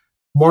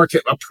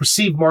a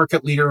perceived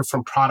market leader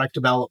from product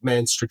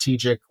development,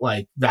 strategic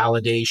like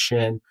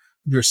validation,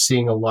 you're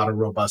seeing a lot of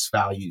robust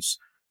values.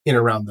 in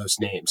around those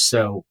names.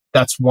 So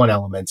that's one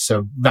element.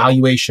 So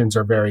valuations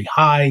are very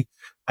high.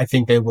 I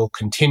think they will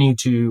continue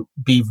to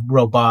be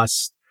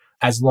robust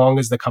as long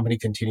as the company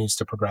continues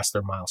to progress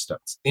their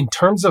milestones. In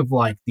terms of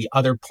like the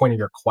other point of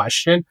your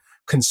question,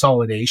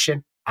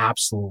 consolidation,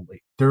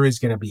 absolutely. There is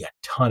going to be a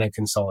ton of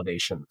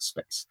consolidation in the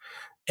space.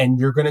 And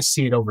you're going to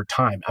see it over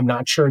time. I'm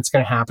not sure it's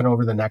going to happen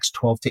over the next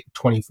 12 to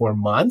 24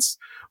 months,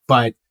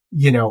 but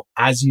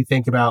as you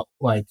think about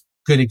like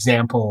good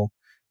example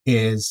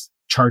is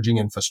charging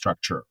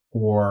infrastructure,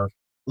 or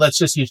let's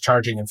just use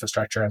charging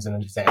infrastructure as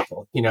an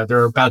example.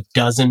 There are about a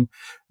dozen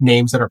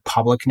names that are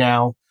public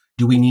now.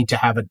 Do we need to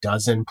have a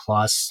dozen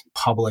plus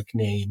public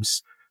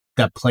names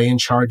that play in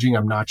charging?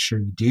 I'm not sure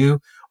you do.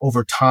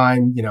 Over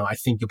time, I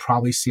think you'll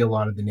probably see a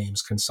lot of the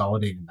names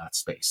consolidate in that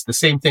space. The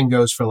same thing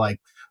goes for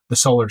like the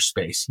solar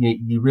space.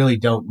 You really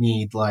don't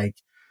need like,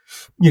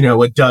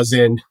 a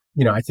dozen.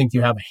 I think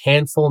you have a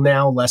handful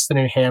now, less than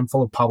a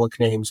handful of public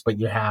names, but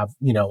you have,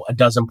 a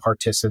dozen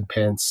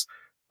participants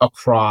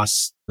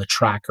across the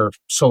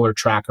solar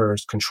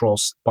trackers, control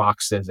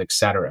boxes, et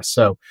cetera.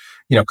 So,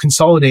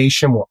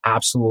 consolidation will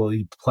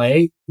absolutely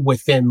play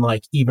within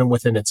like, even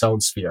within its own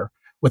sphere,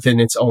 within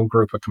its own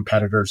group of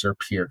competitors or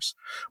peers.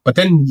 But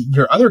then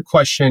your other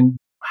question,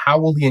 how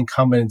will the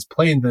incumbents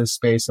play in this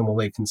space and will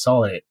they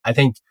consolidate? I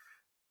think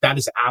that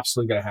is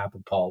absolutely going to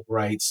happen, Paul,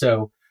 right?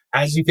 So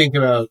as you think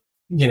about,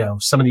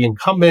 some of the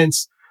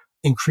incumbents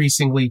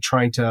increasingly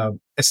trying to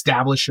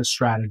establish a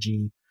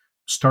strategy,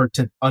 start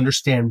to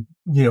understand,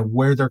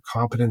 where their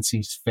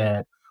competencies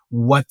fit,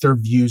 what their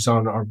views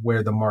on are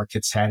where the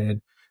market's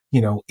headed.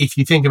 If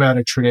you think about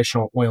a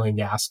traditional oil and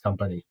gas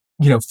company,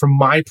 from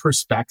my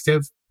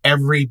perspective,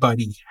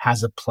 everybody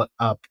has a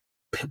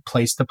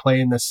place to play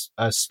in this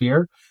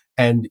sphere.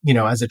 And,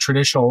 as a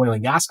traditional oil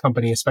and gas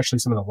company, especially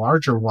some of the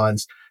larger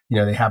ones,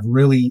 they have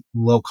really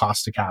low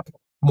cost of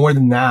capital. More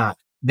than that,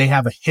 they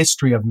have a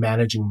history of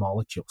managing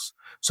molecules.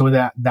 So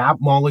that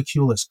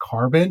molecule is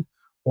carbon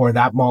or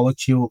that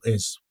molecule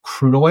is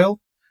crude oil,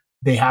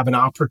 they have an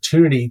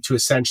opportunity to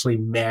essentially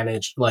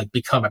manage, like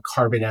become a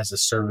carbon as a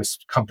service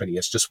company.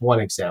 It's just one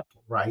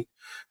example, right?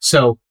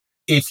 So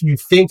if you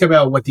think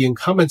about what the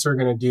incumbents are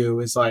going to do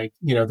is like,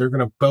 they're going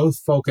to both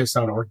focus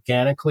on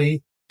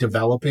organically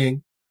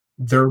developing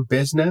their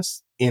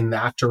business in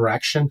that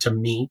direction to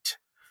meet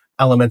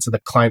elements of the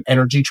climate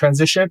energy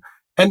transition.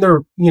 And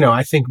they're,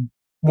 I think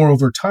more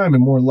over time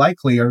and more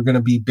likely are going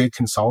to be big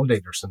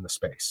consolidators in the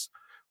space,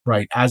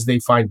 right? As they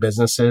find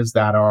businesses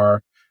that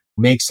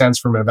make sense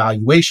from a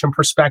valuation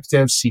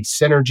perspective, see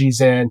synergies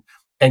in,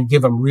 and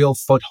give them real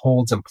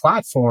footholds and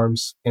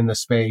platforms in the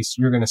space,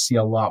 you're going to see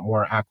a lot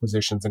more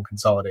acquisitions and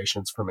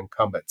consolidations from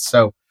incumbents.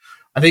 So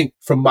I think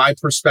from my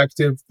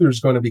perspective,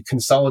 there's going to be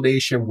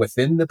consolidation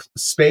within the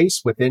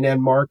space, within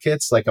end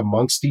markets, like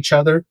amongst each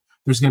other.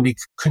 There's going to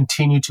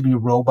continue to be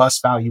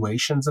robust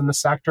valuations in the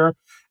sector.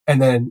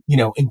 And then,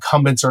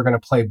 incumbents are going to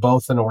play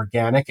both an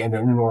organic and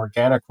an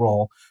inorganic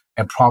role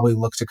and probably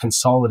look to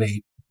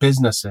consolidate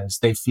businesses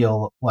they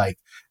feel like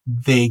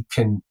they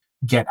can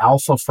get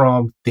alpha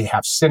from, they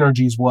have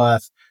synergies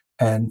with,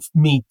 and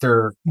meet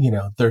their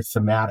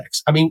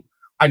thematics. I mean,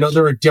 I know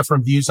there are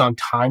different views on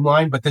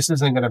timeline, but this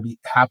isn't going to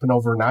happen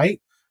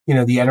overnight.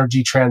 The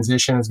energy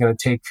transition is going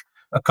to take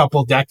a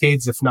couple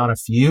decades, if not a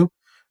few.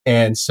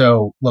 And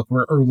so, look,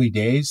 we're early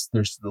days.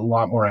 There's a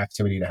lot more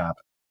activity to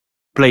happen.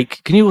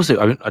 Blake, can you also,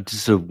 I'm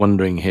just sort of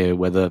wondering here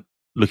whether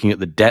looking at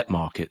the debt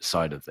market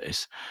side of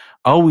this,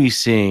 are we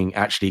seeing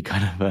actually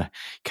kind of a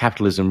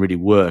capitalism really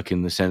work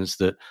in the sense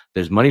that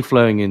there's money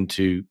flowing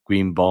into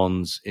green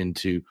bonds,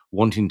 into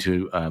wanting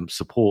to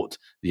support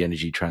the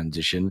energy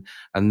transition,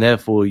 and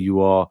therefore you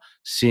are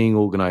seeing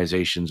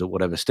organizations at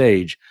whatever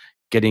stage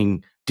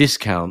getting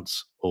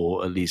discounts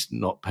or at least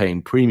not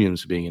paying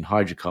premiums for being in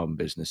hydrocarbon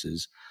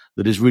businesses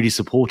that is really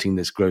supporting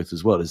this growth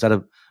as well? Is that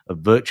a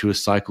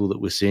virtuous cycle that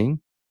we're seeing?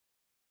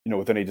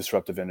 With any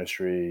disruptive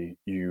industry,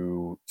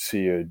 you're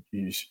seeing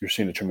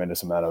a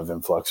tremendous amount of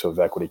influx of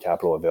equity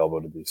capital available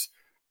to these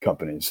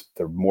companies.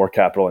 They're more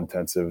capital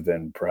intensive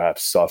than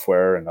perhaps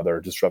software and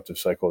other disruptive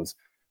cycles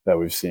that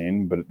we've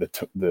seen, but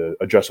the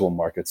addressable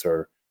markets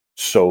are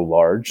so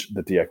large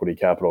that the equity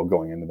capital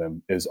going into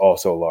them is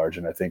also large.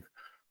 And I think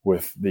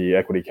with the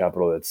equity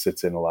capital that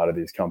sits in a lot of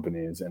these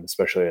companies, and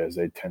especially as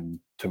they tend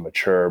to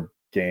mature,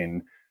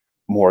 gain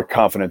more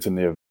confidence in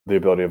the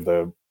ability of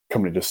the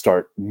company to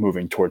start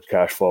moving towards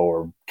cash flow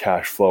or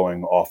cash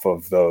flowing off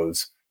of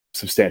those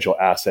substantial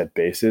asset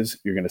bases,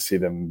 you're going to see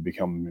them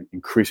become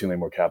increasingly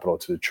more capital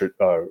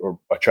or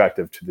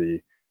attractive to the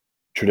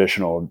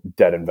traditional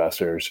debt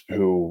investors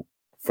who,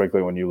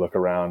 frankly, when you look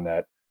around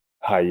at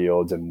high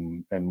yields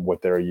and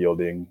what they're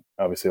yielding,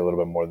 obviously a little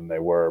bit more than they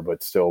were,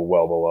 but still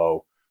well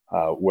below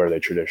where they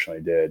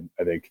traditionally did.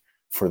 I think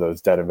for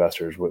those debt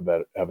investors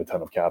that have a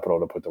ton of capital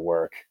to put to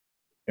work,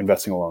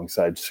 investing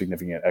alongside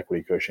significant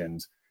equity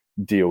cushions,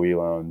 DOE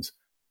loans,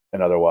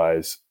 and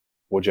otherwise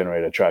will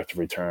generate attractive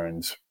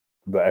returns.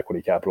 The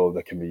equity capital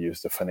that can be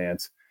used to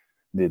finance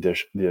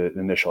the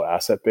initial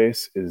asset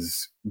base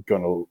is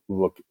going to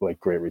look like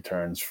great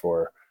returns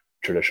for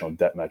traditional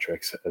debt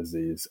metrics as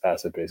these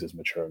asset bases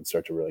mature and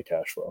start to really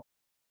cash flow.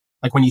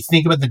 Like when you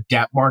think about the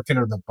debt market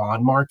or the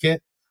bond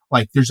market,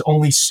 like there's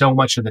only so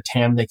much of the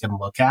TAM they can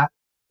look at,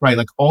 right?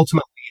 Like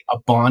ultimately a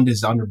bond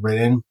is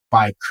underwritten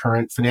by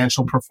current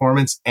financial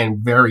performance and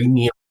very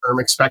near term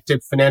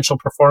expected financial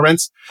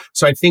performance.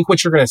 So I think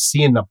what you're going to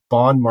see in the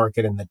bond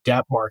market and the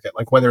debt market,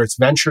 like whether it's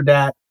venture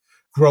debt,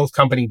 growth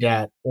company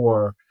debt,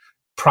 or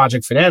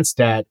project finance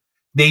debt,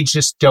 they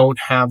just don't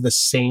have the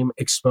same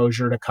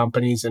exposure to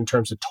companies in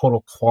terms of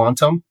total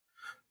quantum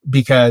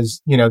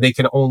because,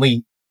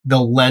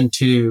 they'll lend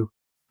to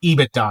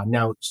EBITDA.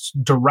 Now,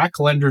 direct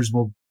lenders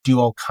will do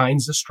all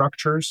kinds of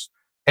structures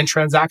and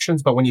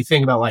transactions. But when you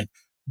think about like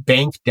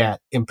bank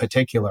debt in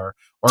particular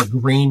or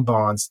green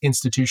bonds,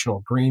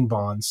 institutional green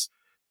bonds,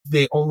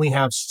 they only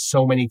have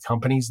so many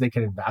companies they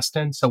can invest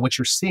in. So what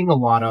you're seeing a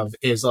lot of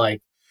is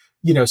like,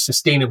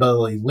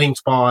 sustainability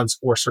linked bonds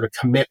or sort of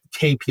commit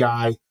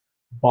KPI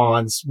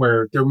bonds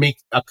where they're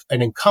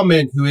an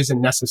incumbent who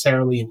isn't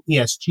necessarily an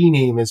ESG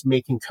name is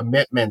making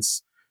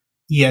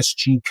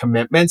ESG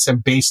commitments,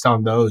 and based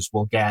on those,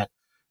 we'll get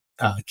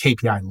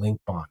KPI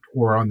linked bond.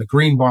 Or on the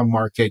green bond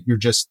market,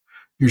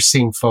 you're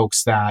seeing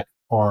folks that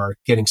are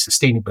getting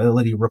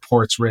sustainability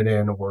reports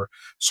written or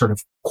sort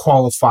of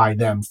qualify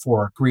them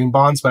for green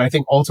bonds. But I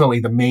think ultimately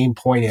the main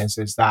point is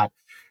that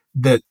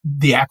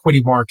the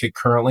equity market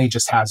currently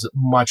just has a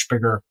much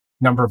bigger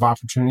number of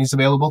opportunities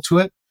available to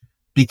it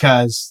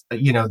because,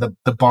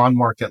 the bond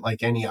market,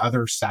 like any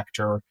other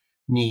sector,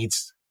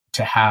 needs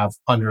to have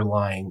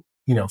underlying,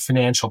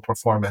 financial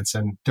performance.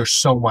 And there's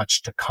so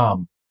much to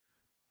come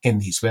in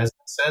these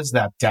businesses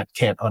that debt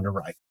can't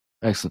underwrite.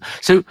 Excellent.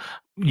 So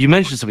you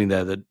mentioned something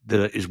there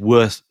that is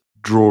worth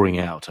drawing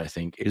out, I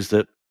think, is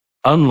that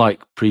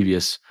unlike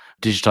previous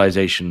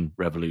digitization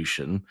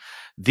revolution,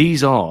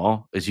 these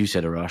are, as you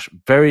said, Arash,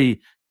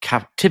 very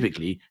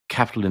typically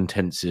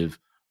capital-intensive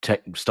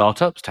tech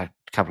startups,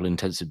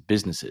 capital-intensive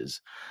businesses,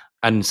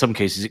 and in some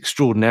cases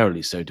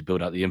extraordinarily so to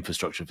build out the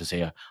infrastructure for,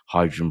 say,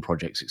 hydrogen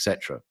projects,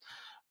 etc.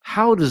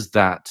 How does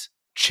that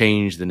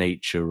change the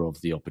nature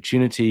of the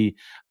opportunity?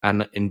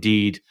 And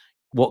indeed,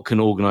 what can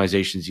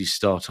organizations, these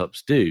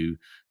startups, do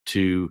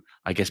to,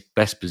 I guess,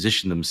 best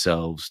position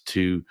themselves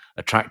to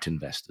attract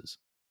investors?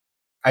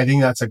 I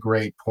think that's a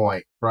great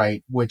point,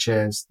 right? Which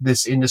is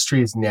this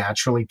industry is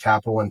naturally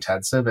capital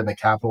intensive, and the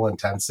capital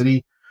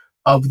intensity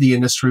of the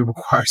industry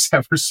requires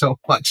ever so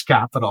much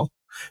capital.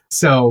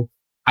 So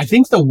I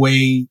think the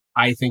way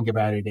I think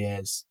about it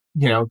is,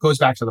 it goes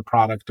back to the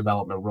product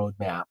development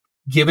roadmap.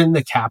 Given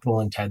the capital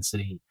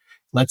intensity,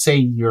 let's say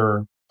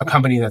you're a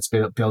company that's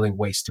building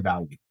waste to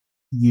value.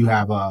 You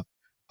have a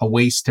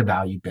waste to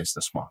value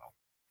business model,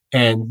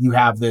 and you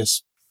have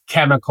this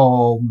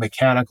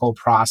mechanical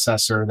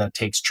processor that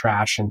takes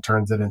trash and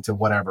turns it into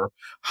whatever,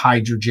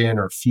 hydrogen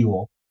or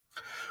fuel.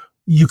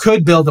 You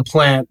could build a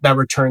plant that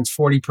returns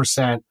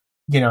 40%,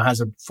 has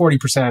a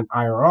 40%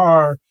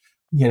 IRR,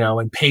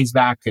 and pays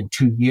back in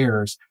 2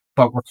 years,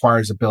 but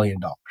requires $1 billion,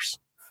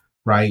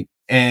 right?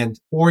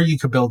 Or you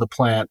could build a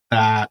plant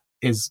that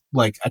is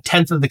like a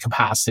tenth of the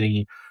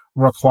capacity,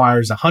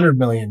 requires $100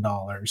 million,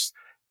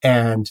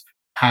 and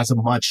has a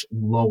much,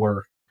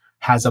 much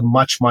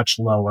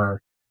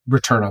lower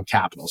return on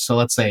capital. So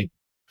let's say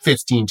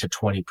 15 to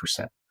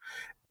 20%.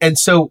 And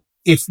so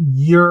if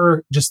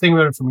you're just thinking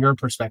about it from your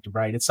perspective,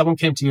 right? If someone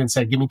came to you and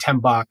said, give me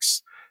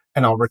 $10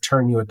 and I'll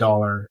return you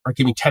 $1, or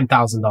give me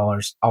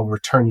 $10,000, I'll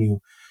return you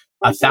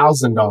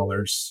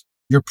 $1,000,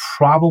 you're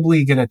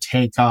probably going to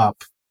take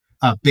up,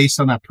 based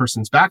on that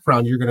person's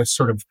background, you're going to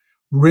sort of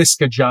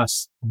risk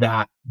adjust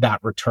that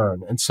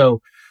return. And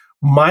so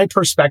my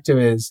perspective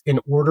is, in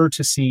order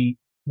to see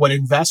what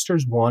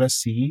investors want to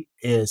see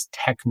is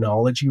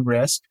technology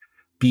risk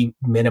be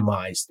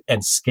minimized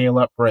and scale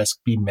up risk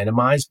be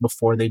minimized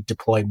before they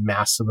deploy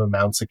massive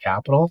amounts of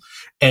capital.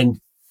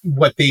 And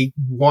what they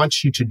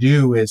want you to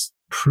do is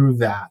prove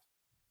that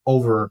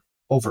over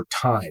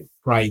time,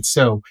 right?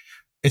 So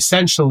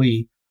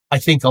essentially, I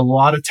think a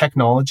lot of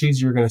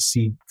technologies you're going to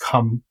see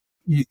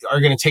are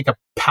going to take a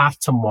path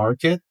to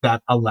market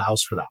that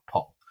allows for that,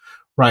 Paul,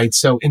 right?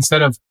 So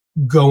instead of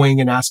going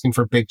and asking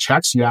for big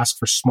checks, you ask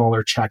for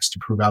smaller checks to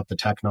prove out the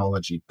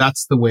technology.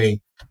 That's the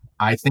way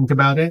I think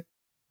about it.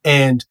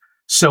 And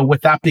so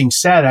with that being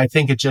said, I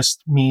think it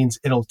just means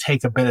it'll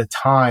take a bit of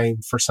time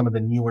for some of the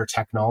newer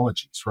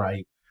technologies,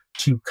 right,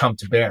 to come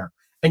to bear.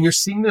 And you're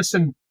seeing this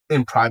in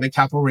private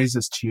capital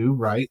raises too,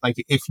 right? Like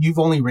if you've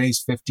only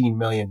raised $15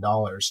 million,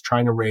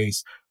 trying to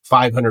raise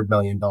 $500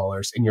 million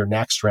in your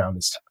next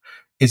round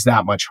is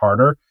that much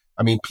harder.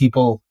 I mean,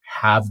 people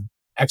have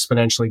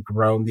exponentially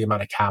grown the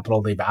amount of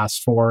capital they've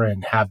asked for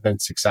and have been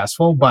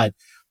successful, but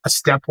a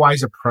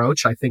stepwise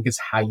approach, I think, is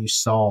how you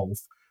solve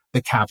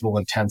the capital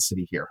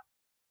intensity here.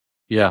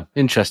 Yeah,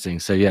 interesting.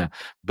 So yeah,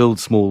 build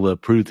smaller,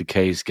 prove the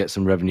case, get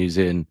some revenues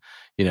in,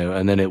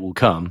 and then it will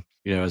come,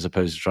 as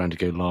opposed to trying to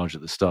go large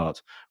at the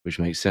start, which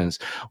makes sense.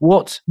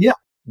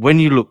 When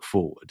you look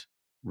forward,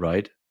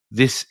 right,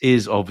 this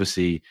is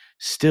obviously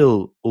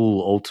still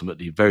all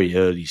ultimately very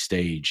early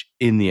stage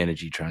in the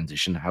energy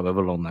transition,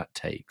 however long that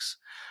takes.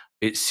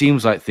 it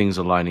seems like things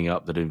are lining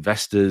up, that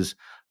investors,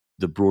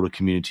 the broader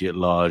community at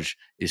large,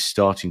 is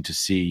starting to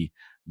see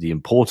the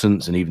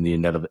importance and even the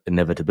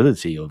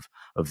inevitability of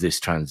this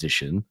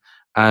transition.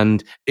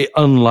 And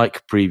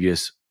unlike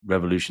previous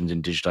revolutions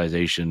in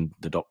digitization,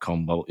 the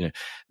dot-com bubble,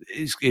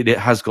 it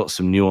has got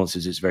some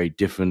nuances. It's very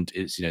different.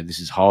 It's, this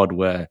is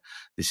hardware,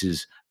 this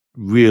is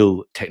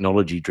real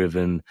technology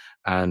driven,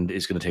 and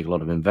it's going to take a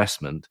lot of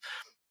investment.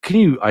 Can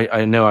you,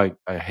 I know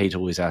I hate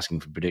always asking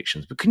for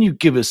predictions, but can you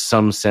give us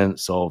some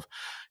sense of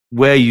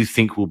where you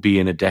think we'll be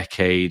in a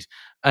decade,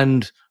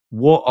 and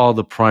what are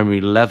the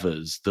primary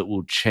levers that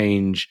will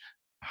change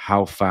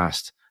how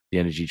fast the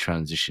energy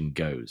transition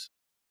goes?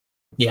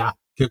 Yeah,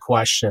 good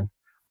question.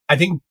 I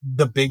think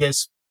the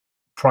biggest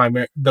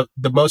the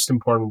most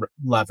important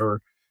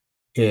lever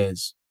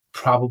is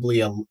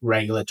probably a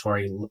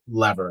regulatory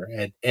lever.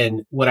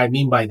 And what I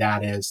mean by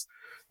that is,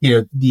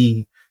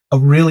 a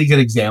really good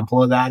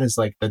example of that is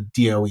like the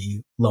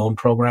DOE loan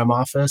program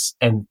office,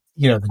 and,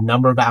 the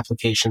number of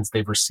applications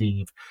they've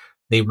received.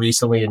 They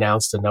recently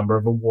announced a number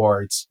of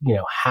awards.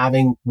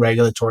 Having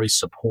regulatory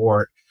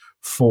support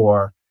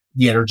for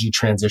the energy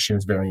transition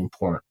is very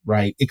important,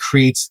 right?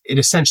 It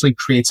essentially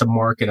creates a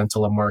market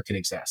until a market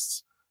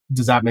exists.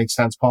 Does that make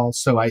sense, Paul?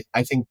 So I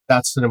think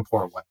that's an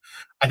important one.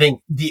 I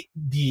think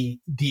the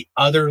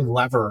other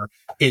lever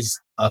is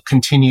a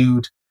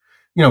continued,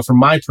 from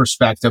my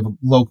perspective,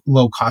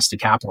 low cost of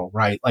capital,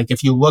 right? Like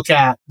if you look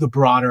at the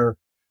broader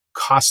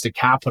cost of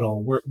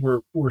capital,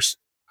 we're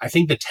I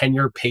think the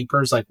 10-year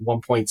paper is like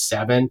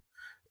 1.7,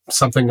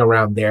 something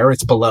around there.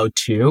 It's below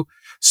 2.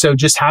 So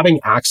just having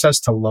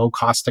access to low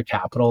cost of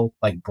capital,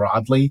 like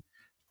broadly,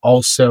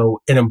 also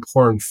an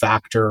important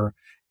factor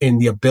in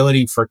the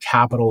ability for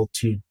capital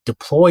to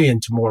deploy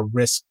into more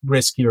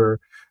riskier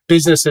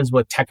businesses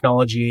with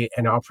technology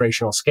and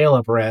operational scale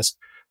up risk,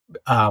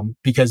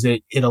 because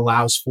it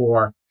allows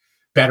for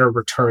better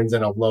returns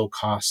in a low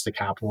cost of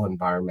capital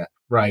environment,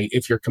 right?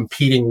 If you're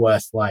competing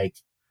with,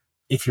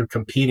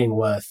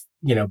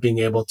 being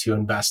able to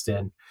invest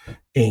in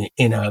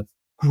a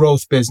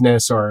growth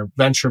business or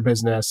venture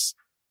business,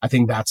 I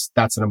think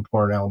that's an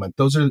important element.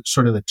 Those are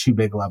sort of the two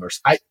big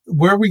levers.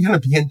 Where are we going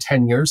to be in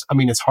 10 years? I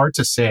mean, it's hard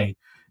to say.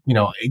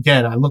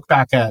 Again, I look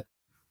back at,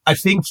 I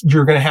think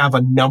you're going to have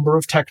a number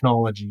of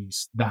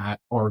technologies that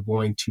are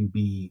going to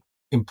be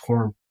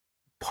important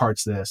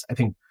parts of this. I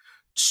think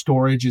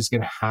storage is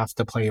going to have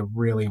to play a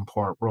really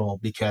important role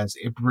because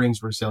it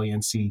brings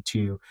resiliency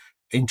to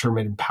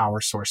intermittent power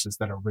sources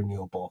that are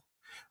renewable.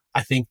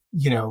 I think,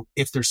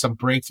 if there's some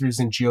breakthroughs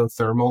in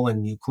geothermal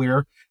and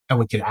nuclear, and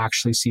we could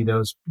actually see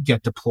those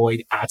get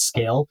deployed at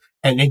scale.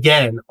 And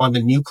again, on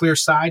the nuclear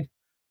side,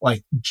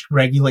 like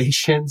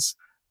regulations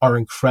are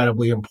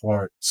incredibly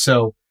important.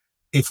 So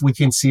if we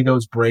can see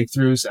those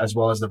breakthroughs as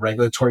well as the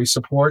regulatory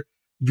support,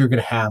 you're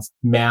going to have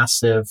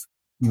massive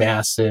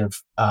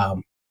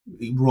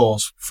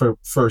roles for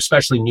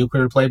especially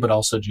nuclear play, but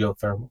also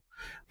geothermal.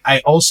 I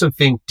also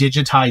think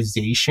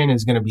digitization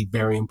is going to be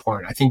very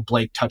important. I think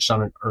Blake touched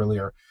on it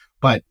earlier,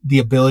 but the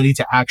ability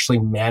to actually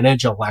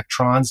manage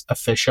electrons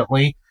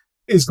efficiently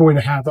is going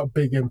to have a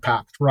big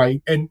impact,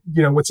 right? And,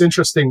 what's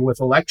interesting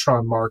with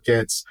electron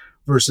markets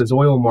versus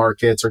oil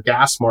markets or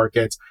gas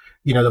markets,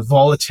 the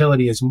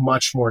volatility is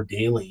much more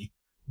daily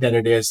than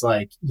it is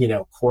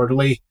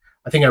quarterly.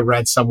 I think I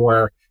read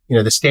somewhere,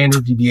 the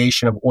standard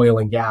deviation of oil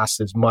and gas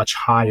is much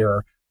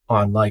higher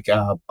on like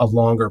a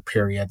longer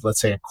period,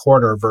 let's say a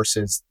quarter,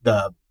 versus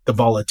the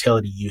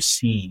volatility you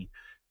see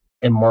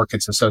in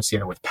markets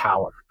associated with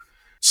power.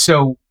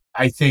 So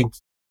I think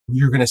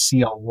you're going to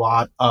see a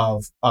lot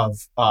of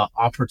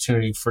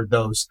opportunity for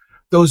those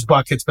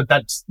buckets, but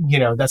that's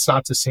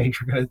not to say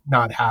you're going to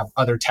not have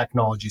other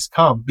technologies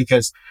come,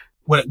 because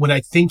what I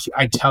think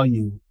I'd tell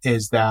you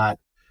is that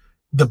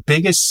the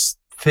biggest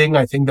thing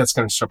I think that's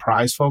going to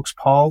surprise folks,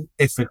 Paul,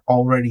 if it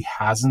already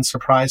hasn't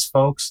surprised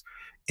folks,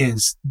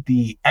 is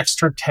the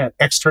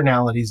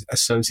externalities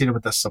associated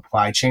with the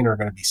supply chain are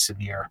going to be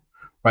severe,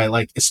 right?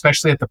 Like,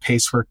 especially at the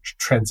pace we're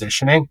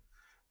transitioning.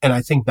 And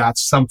I think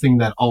that's something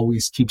that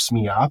always keeps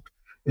me up,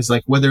 is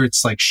like, whether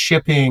it's like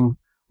shipping,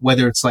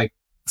 whether it's like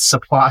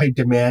supply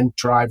demand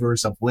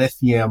drivers of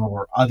lithium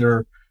or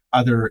other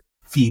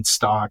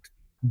feedstock,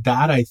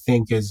 that I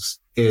think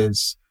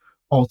is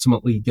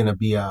ultimately going to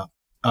be a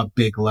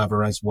big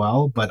lever as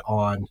well, but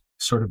on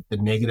sort of the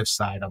negative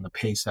side, on the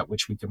pace at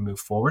which we can move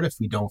forward if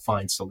we don't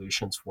find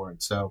solutions for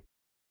it. So,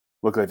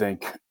 look, I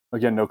think,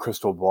 again, no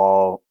crystal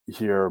ball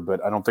here,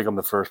 but I don't think I'm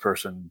the first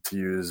person to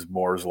use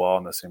Moore's Law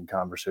in the same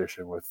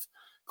conversation with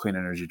clean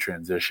energy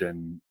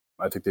transition.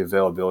 I think the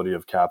availability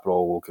of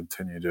capital will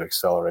continue to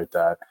accelerate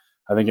that.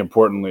 I think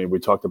importantly, we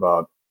talked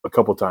about a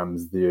couple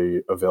times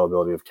the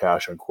availability of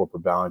cash on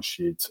corporate balance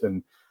sheets.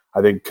 And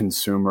I think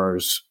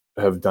consumers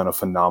have done a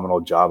phenomenal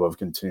job of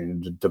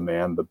continuing to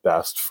demand the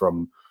best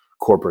from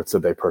corporates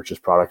that they purchase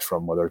products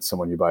from, whether it's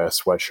someone you buy a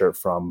sweatshirt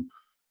from,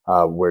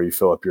 where you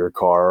fill up your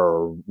car,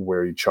 or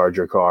where you charge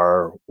your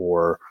car,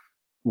 or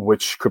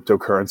which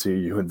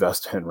cryptocurrency you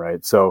invest in,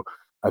 right? So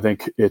I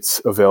think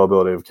it's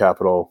availability of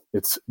capital,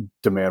 it's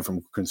demand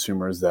from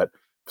consumers that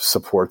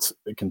supports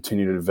the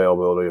continued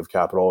availability of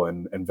capital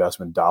and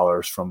investment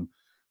dollars from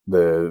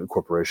the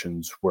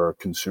corporations where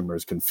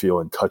consumers can feel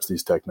and touch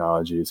these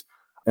technologies.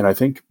 And I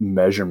think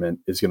measurement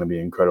is going to be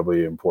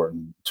incredibly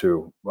important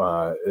too.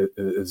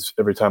 Is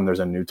every time there's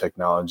a new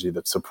technology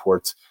that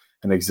supports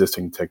an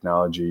existing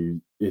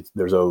technology,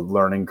 there's a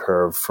learning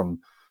curve from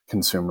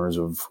consumers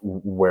of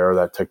where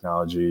that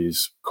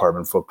technology's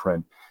carbon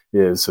footprint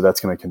is. So that's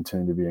going to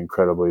continue to be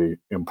incredibly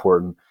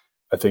important.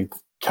 I think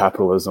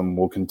capitalism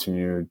will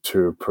continue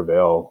to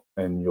prevail,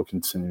 and you'll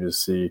continue to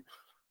see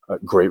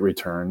great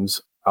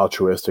returns,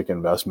 altruistic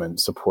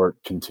investment,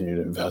 support continued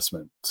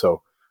investment.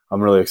 So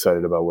I'm really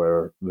excited about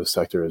where the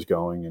sector is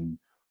going and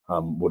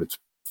what it's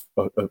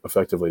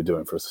effectively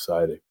doing for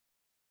society.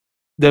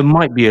 There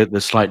might be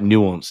the slight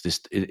nuance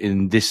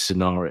in this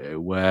scenario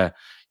where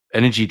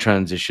energy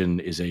transition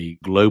is a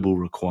global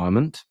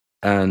requirement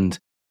and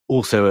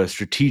also a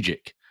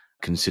strategic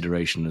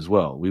consideration as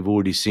well. We've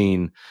already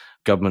seen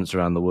governments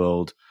around the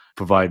world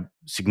provide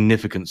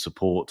significant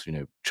support,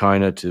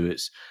 China to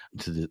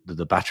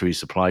the battery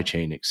supply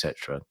chain,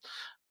 etc.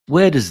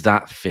 Where does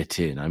that fit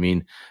in? I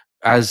mean,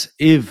 as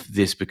if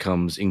this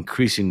becomes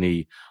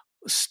increasingly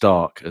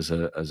stark as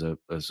a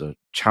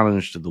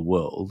challenge to the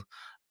world,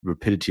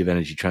 rapidity of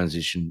energy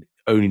transition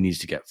only needs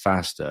to get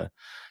faster.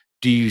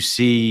 Do you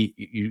see,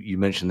 you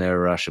mentioned there,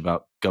 Arash,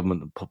 about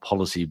government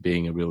policy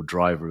being a real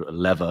driver,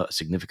 a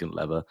significant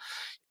lever.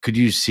 Could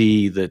you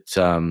see that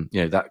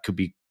that could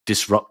be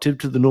disruptive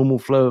to the normal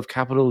flow of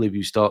capital if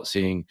you start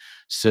seeing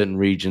certain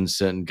regions,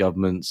 certain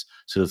governments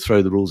sort of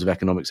throw the rules of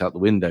economics out the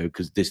window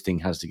because this thing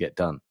has to get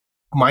done?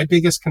 My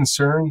biggest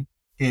concern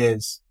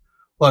is,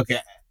 look,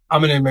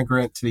 I'm an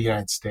immigrant to the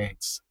United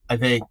States. I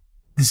think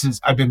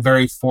I've been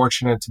very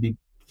fortunate to be,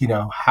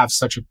 have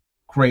such a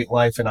great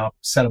life and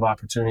set of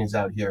opportunities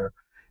out here.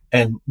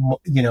 And,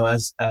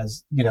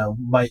 as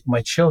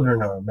my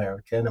children are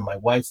American and my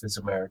wife is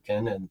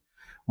American. And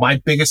my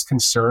biggest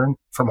concern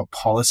from a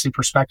policy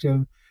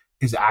perspective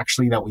is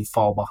actually that we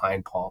fall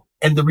behind, Paul.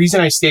 And the reason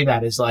I say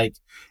that is, like,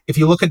 if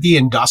you look at the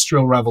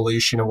Industrial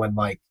Revolution and when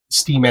like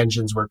steam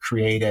engines were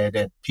created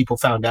and people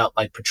found out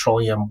like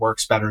petroleum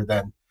works better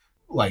than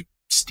like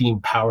steam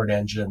powered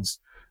engines,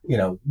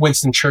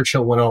 Winston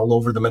Churchill went all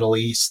over the Middle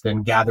East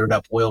and gathered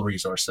up oil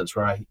resources,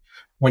 right?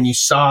 When you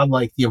saw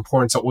like the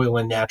importance of oil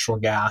and natural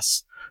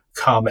gas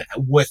come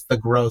with the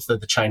growth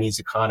of the Chinese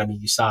economy,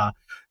 you saw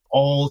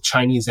all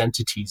Chinese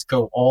entities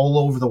go all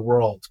over the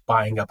world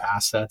buying up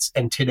assets.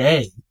 And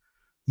today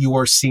you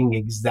are seeing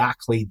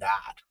exactly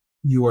that.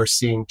 You are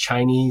seeing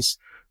Chinese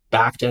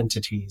backed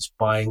entities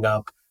buying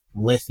up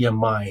lithium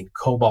mine,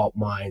 cobalt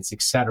mines,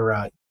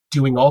 etc.,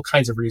 doing all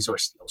kinds of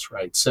resource deals,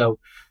 right? So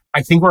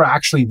I think we're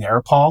actually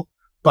there, Paul,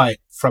 but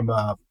from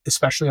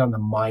especially on the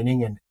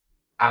mining and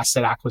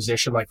asset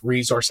acquisition, like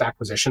resource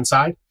acquisition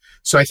side.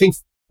 So I think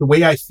the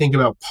way I think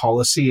about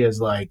policy is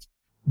like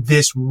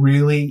this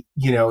really,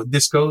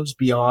 this goes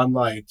beyond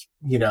like,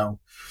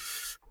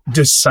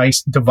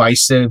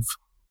 divisive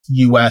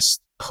U.S.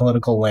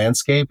 political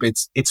landscape.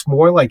 It's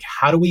more like,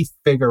 how do we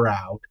figure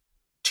out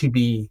to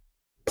be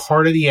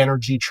part of the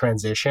energy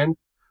transition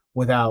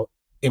without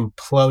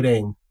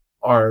imploding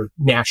our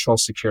national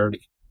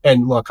security?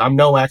 And look, I'm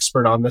no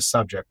expert on this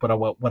subject, but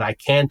what I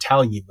can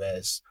tell you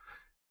is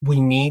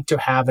we need to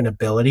have an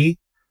ability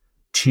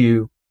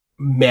to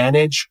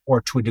manage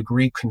or to a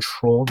degree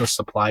control the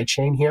supply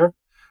chain here,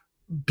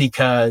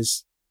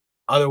 because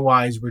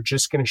otherwise we're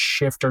just going to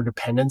shift our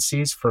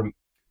dependencies from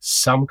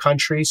some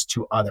countries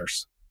to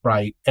others,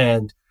 right?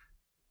 And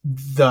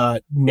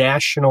the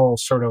national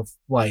sort of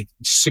like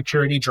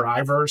security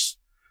drivers,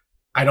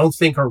 I don't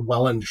think are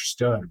well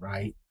understood,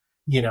 right?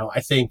 I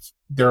think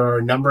there are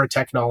a number of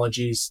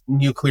technologies,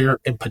 nuclear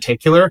in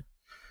particular,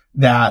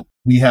 that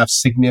we have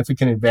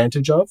significant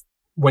advantage of.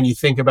 When you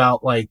think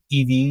about like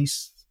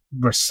EVs,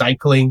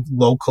 recycling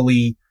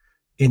locally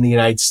in the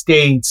United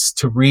States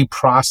to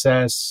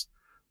reprocess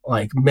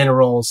like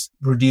minerals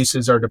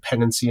reduces our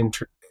dependency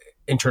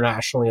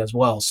internationally as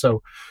well.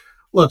 So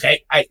look, I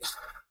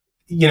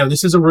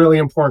this is a really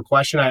important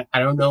question. I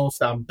don't know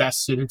if I'm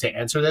best suited to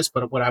answer this,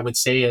 but what I would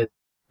say is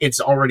it's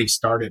already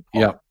started,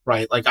 Paul, yeah,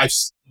 right? Like I've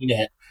seen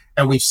it,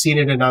 and we've seen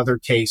it in other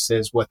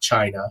cases with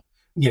China,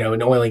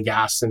 in oil and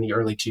gas in the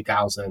early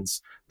 2000s.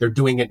 They're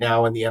doing it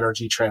now in the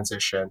energy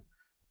transition.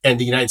 And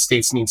the United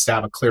States needs to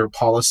have a clear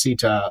policy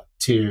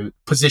to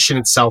position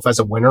itself as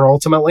a winner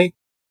ultimately.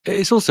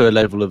 It's also a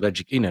level of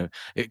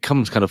it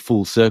comes kind of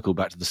full circle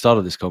back to the start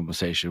of this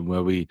conversation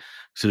where we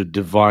sort of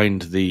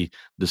divined the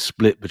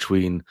split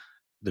between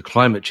the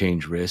climate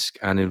change risk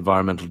and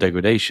environmental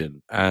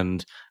degradation.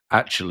 And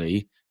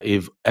actually,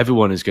 if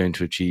everyone is going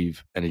to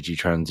achieve energy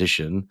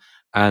transition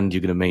and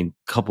you're going to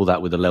couple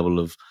that with a level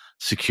of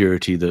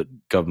security that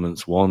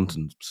governments want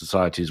and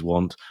societies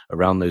want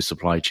around those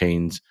supply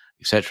chains,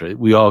 etc.,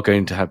 we are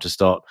going to have to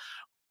start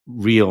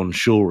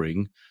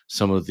re-onshoring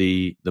some of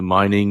the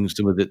mining,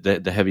 some of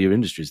the heavier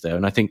industries there.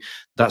 And I think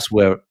that's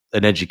where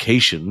an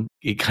education,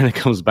 it kind of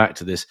comes back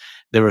to this.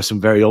 There are some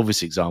very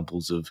obvious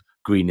examples of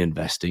green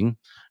investing,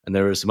 and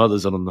there are some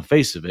others on the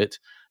face of it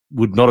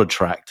would not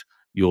attract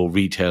your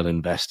retail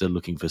investor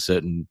looking for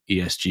certain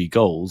ESG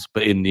goals,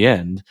 but in the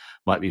end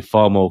might be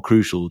far more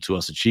crucial to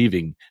us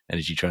achieving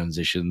energy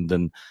transition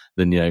than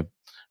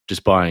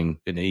just buying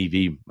an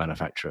EV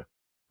manufacturer.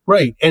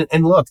 Right.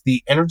 And look,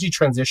 the energy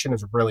transition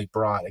is really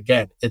broad.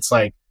 Again, it's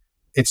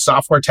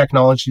software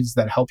technologies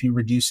that help you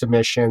reduce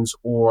emissions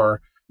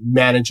or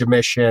manage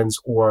emissions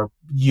or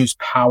use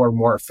power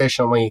more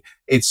efficiently.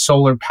 It's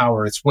solar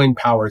power, it's wind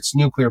power, it's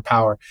nuclear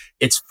power,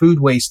 it's food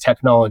waste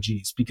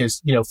technologies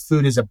because,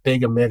 food is a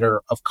big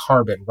emitter of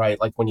carbon,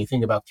 right? Like when you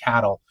think about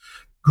cattle,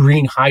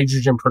 green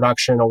hydrogen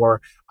production,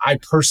 or I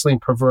personally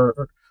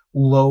prefer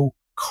low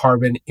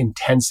carbon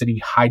intensity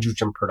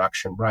hydrogen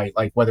production, right?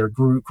 Like whether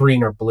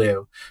green or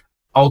blue,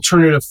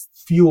 alternative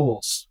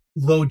fuels,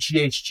 low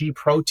GHG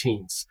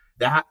proteins,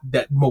 that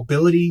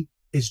mobility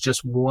is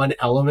just one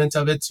element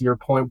of it. To your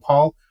point,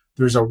 Paul,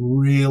 there's a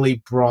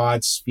really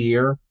broad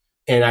sphere.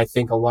 And I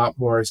think a lot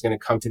more is going to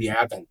come to the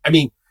advent. I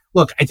mean,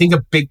 look, I think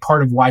a big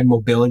part of why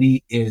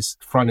mobility is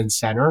front and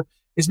center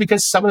is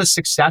because some of the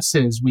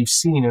successes we've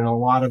seen in a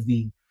lot of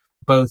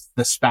both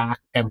the SPAC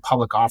and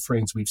public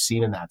offerings we've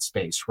seen in that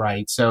space,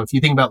 right? So if you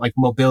think about like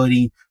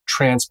mobility,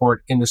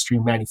 transport, industry,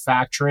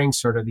 manufacturing,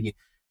 sort of the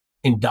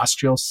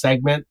industrial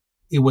segment,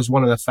 it was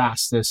one of the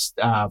fastest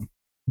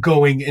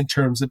going in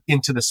terms of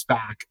into the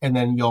SPAC. And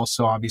then you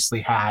also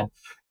obviously had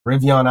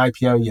Rivian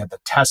IPO, you had the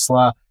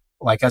Tesla,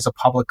 like as a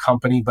public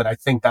company, but I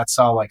think that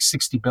saw like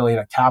 60 billion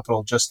of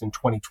capital just in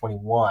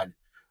 2021.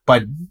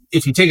 But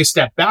if you take a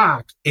step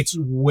back, it's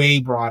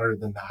way broader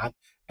than that.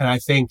 And I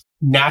think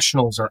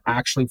nationals are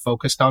actually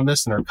focused on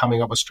this and are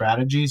coming up with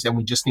strategies. And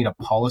we just need a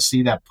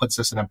policy that puts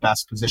us in a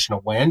best position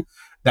to win.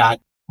 That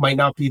might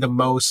not be the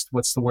most,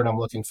 what's the word I'm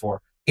looking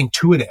for?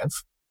 Intuitive,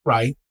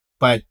 right?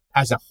 But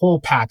as a whole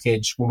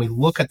package, when we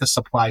look at the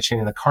supply chain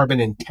and the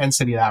carbon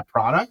intensity of that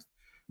product,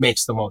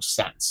 makes the most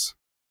sense.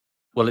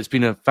 Well, it's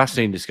been a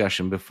fascinating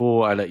discussion.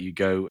 Before I let you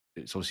go,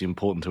 it's obviously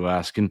important to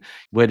ask, and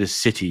where does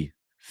Citi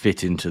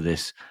fit into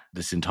this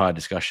entire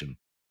discussion?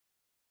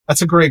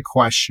 That's a great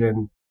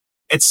question.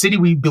 At Citi,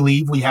 we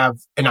believe we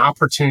have an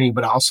opportunity,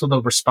 but also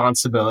the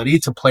responsibility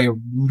to play a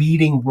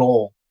leading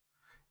role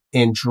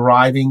in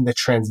driving the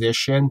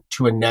transition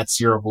to a net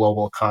zero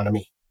global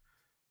economy.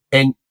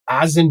 And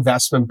as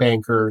investment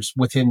bankers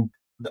within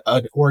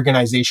an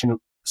organization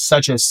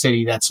such as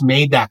Citi that's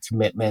made that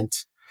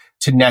commitment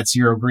to net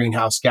zero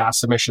greenhouse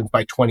gas emissions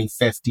by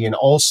 2050 and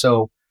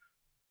also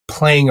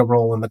playing a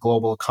role in the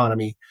global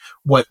economy,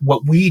 what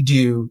we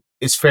do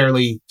is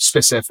fairly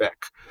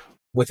specific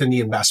within the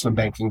investment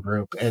banking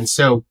group. And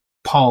so,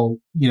 Paul,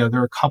 there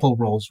are a couple of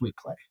roles we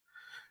play.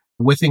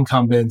 With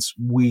incumbents,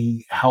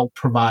 we help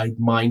provide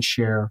mind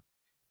share,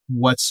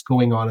 what's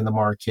going on in the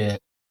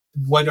market,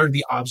 what are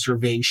the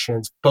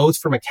observations, both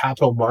from a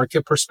capital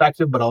market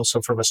perspective, but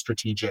also from a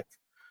strategic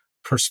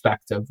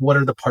perspective. What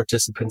are the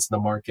participants in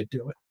the market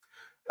doing?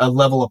 A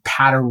level of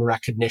pattern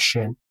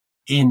recognition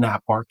in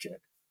that market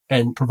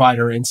and provide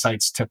our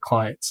insights to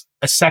clients.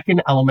 A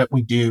second element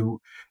we do,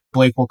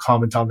 Blake will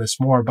comment on this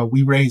more, but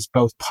we raise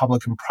both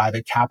public and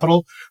private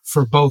capital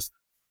for both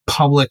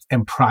public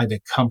and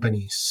private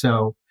companies.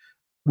 So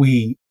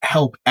we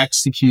help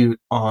execute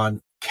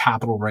on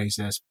capital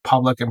raises,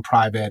 public and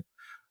private,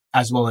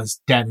 as well as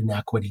debt and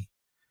equity.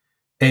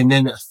 And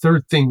then a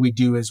third thing we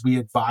do is we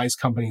advise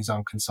companies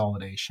on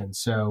consolidation.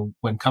 So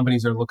when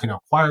companies are looking to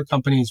acquire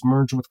companies,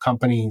 merge with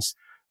companies,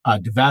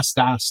 divest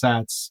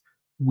assets,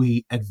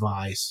 we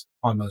advise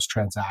on those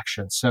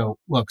transactions. So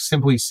look,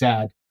 simply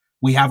said,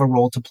 we have a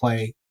role to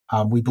play.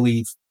 We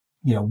believe,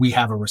 we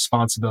have a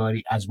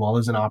responsibility as well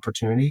as an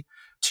opportunity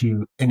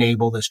to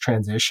enable this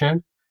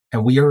transition.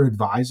 And we are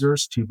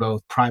advisors to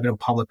both private and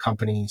public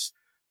companies,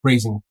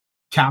 raising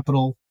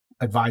capital,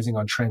 advising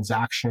on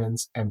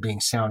transactions, and being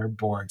sounding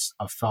boards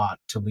of thought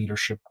to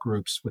leadership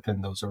groups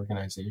within those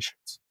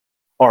organizations.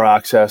 Our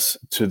access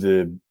to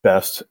the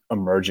best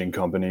emerging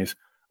companies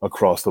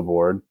across the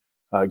board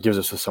gives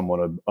us a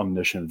somewhat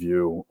omniscient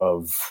view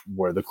of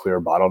where the clear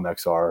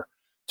bottlenecks are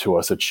to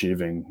us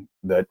achieving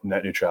that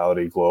net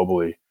neutrality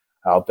globally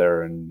out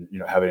there, and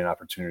having an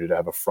opportunity to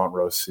have a front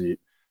row seat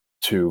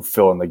to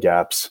fill in the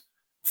gaps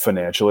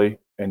financially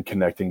and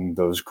connecting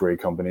those great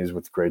companies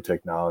with great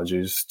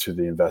technologies to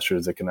the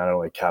investors that can not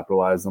only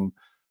capitalize them,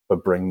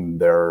 but bring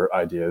their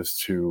ideas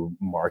to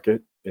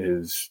market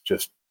is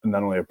just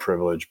not only a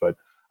privilege, but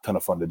a ton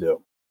of fun to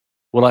do.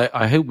 Well,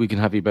 I hope we can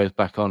have you both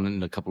back on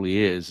in a couple of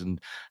years and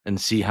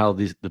see how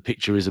the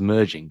picture is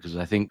emerging, because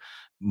I think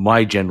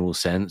my general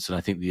sense, and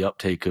I think the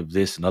uptake of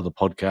this and other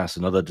podcasts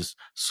and other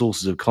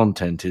sources of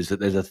content, is that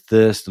there's a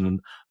thirst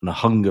and a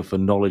hunger for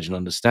knowledge and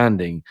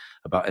understanding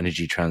about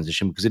energy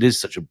transition, because it is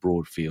such a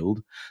broad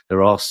field.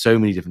 There are so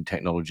many different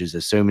technologies,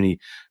 there's so many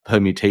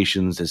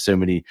permutations, there's so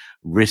many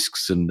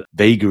risks and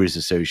vagaries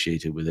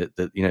associated with it,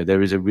 that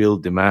there is a real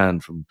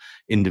demand from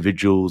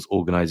individuals,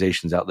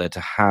 organizations out there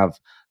to have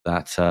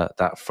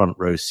that front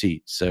row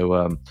seat.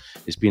 So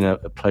it's been a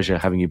pleasure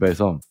having you both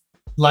on.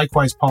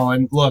 Likewise, Paul.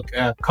 And look,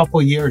 a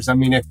couple of years,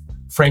 if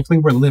frankly,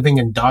 we're living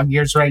in dog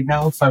years right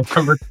now. If I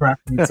remember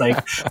correctly, it's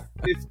like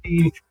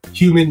 50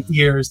 human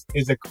years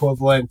is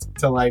equivalent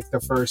to like the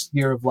first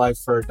year of life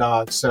for a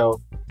dog.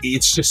 So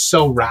it's just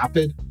so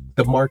rapid.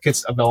 The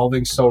market's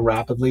evolving so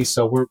rapidly.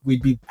 So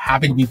we'd be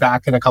happy to be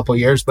back in a couple of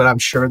years, but I'm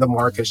sure the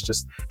market's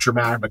just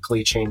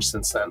dramatically changed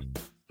since then.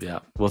 Yeah.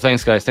 Well,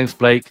 thanks, guys. Thanks,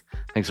 Blake.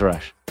 Thanks,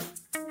 Arash.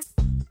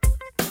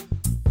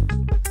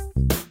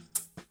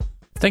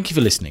 Thank you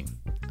for listening.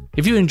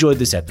 If you enjoyed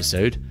this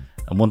episode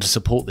and want to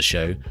support the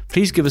show,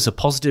 please give us a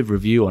positive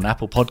review on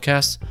Apple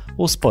Podcasts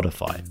or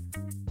Spotify.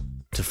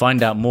 To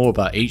find out more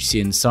about HC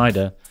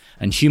Insider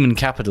and Human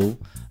Capital,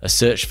 a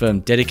search firm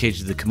dedicated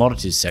to the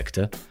commodities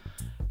sector,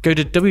 go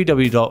to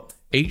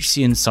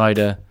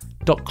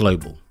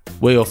www.hcinsider.global,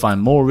 where you'll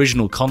find more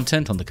original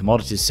content on the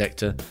commodities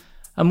sector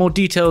and more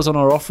details on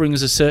our offering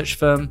as a search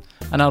firm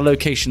and our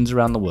locations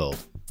around the world.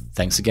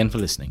 Thanks again for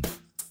listening.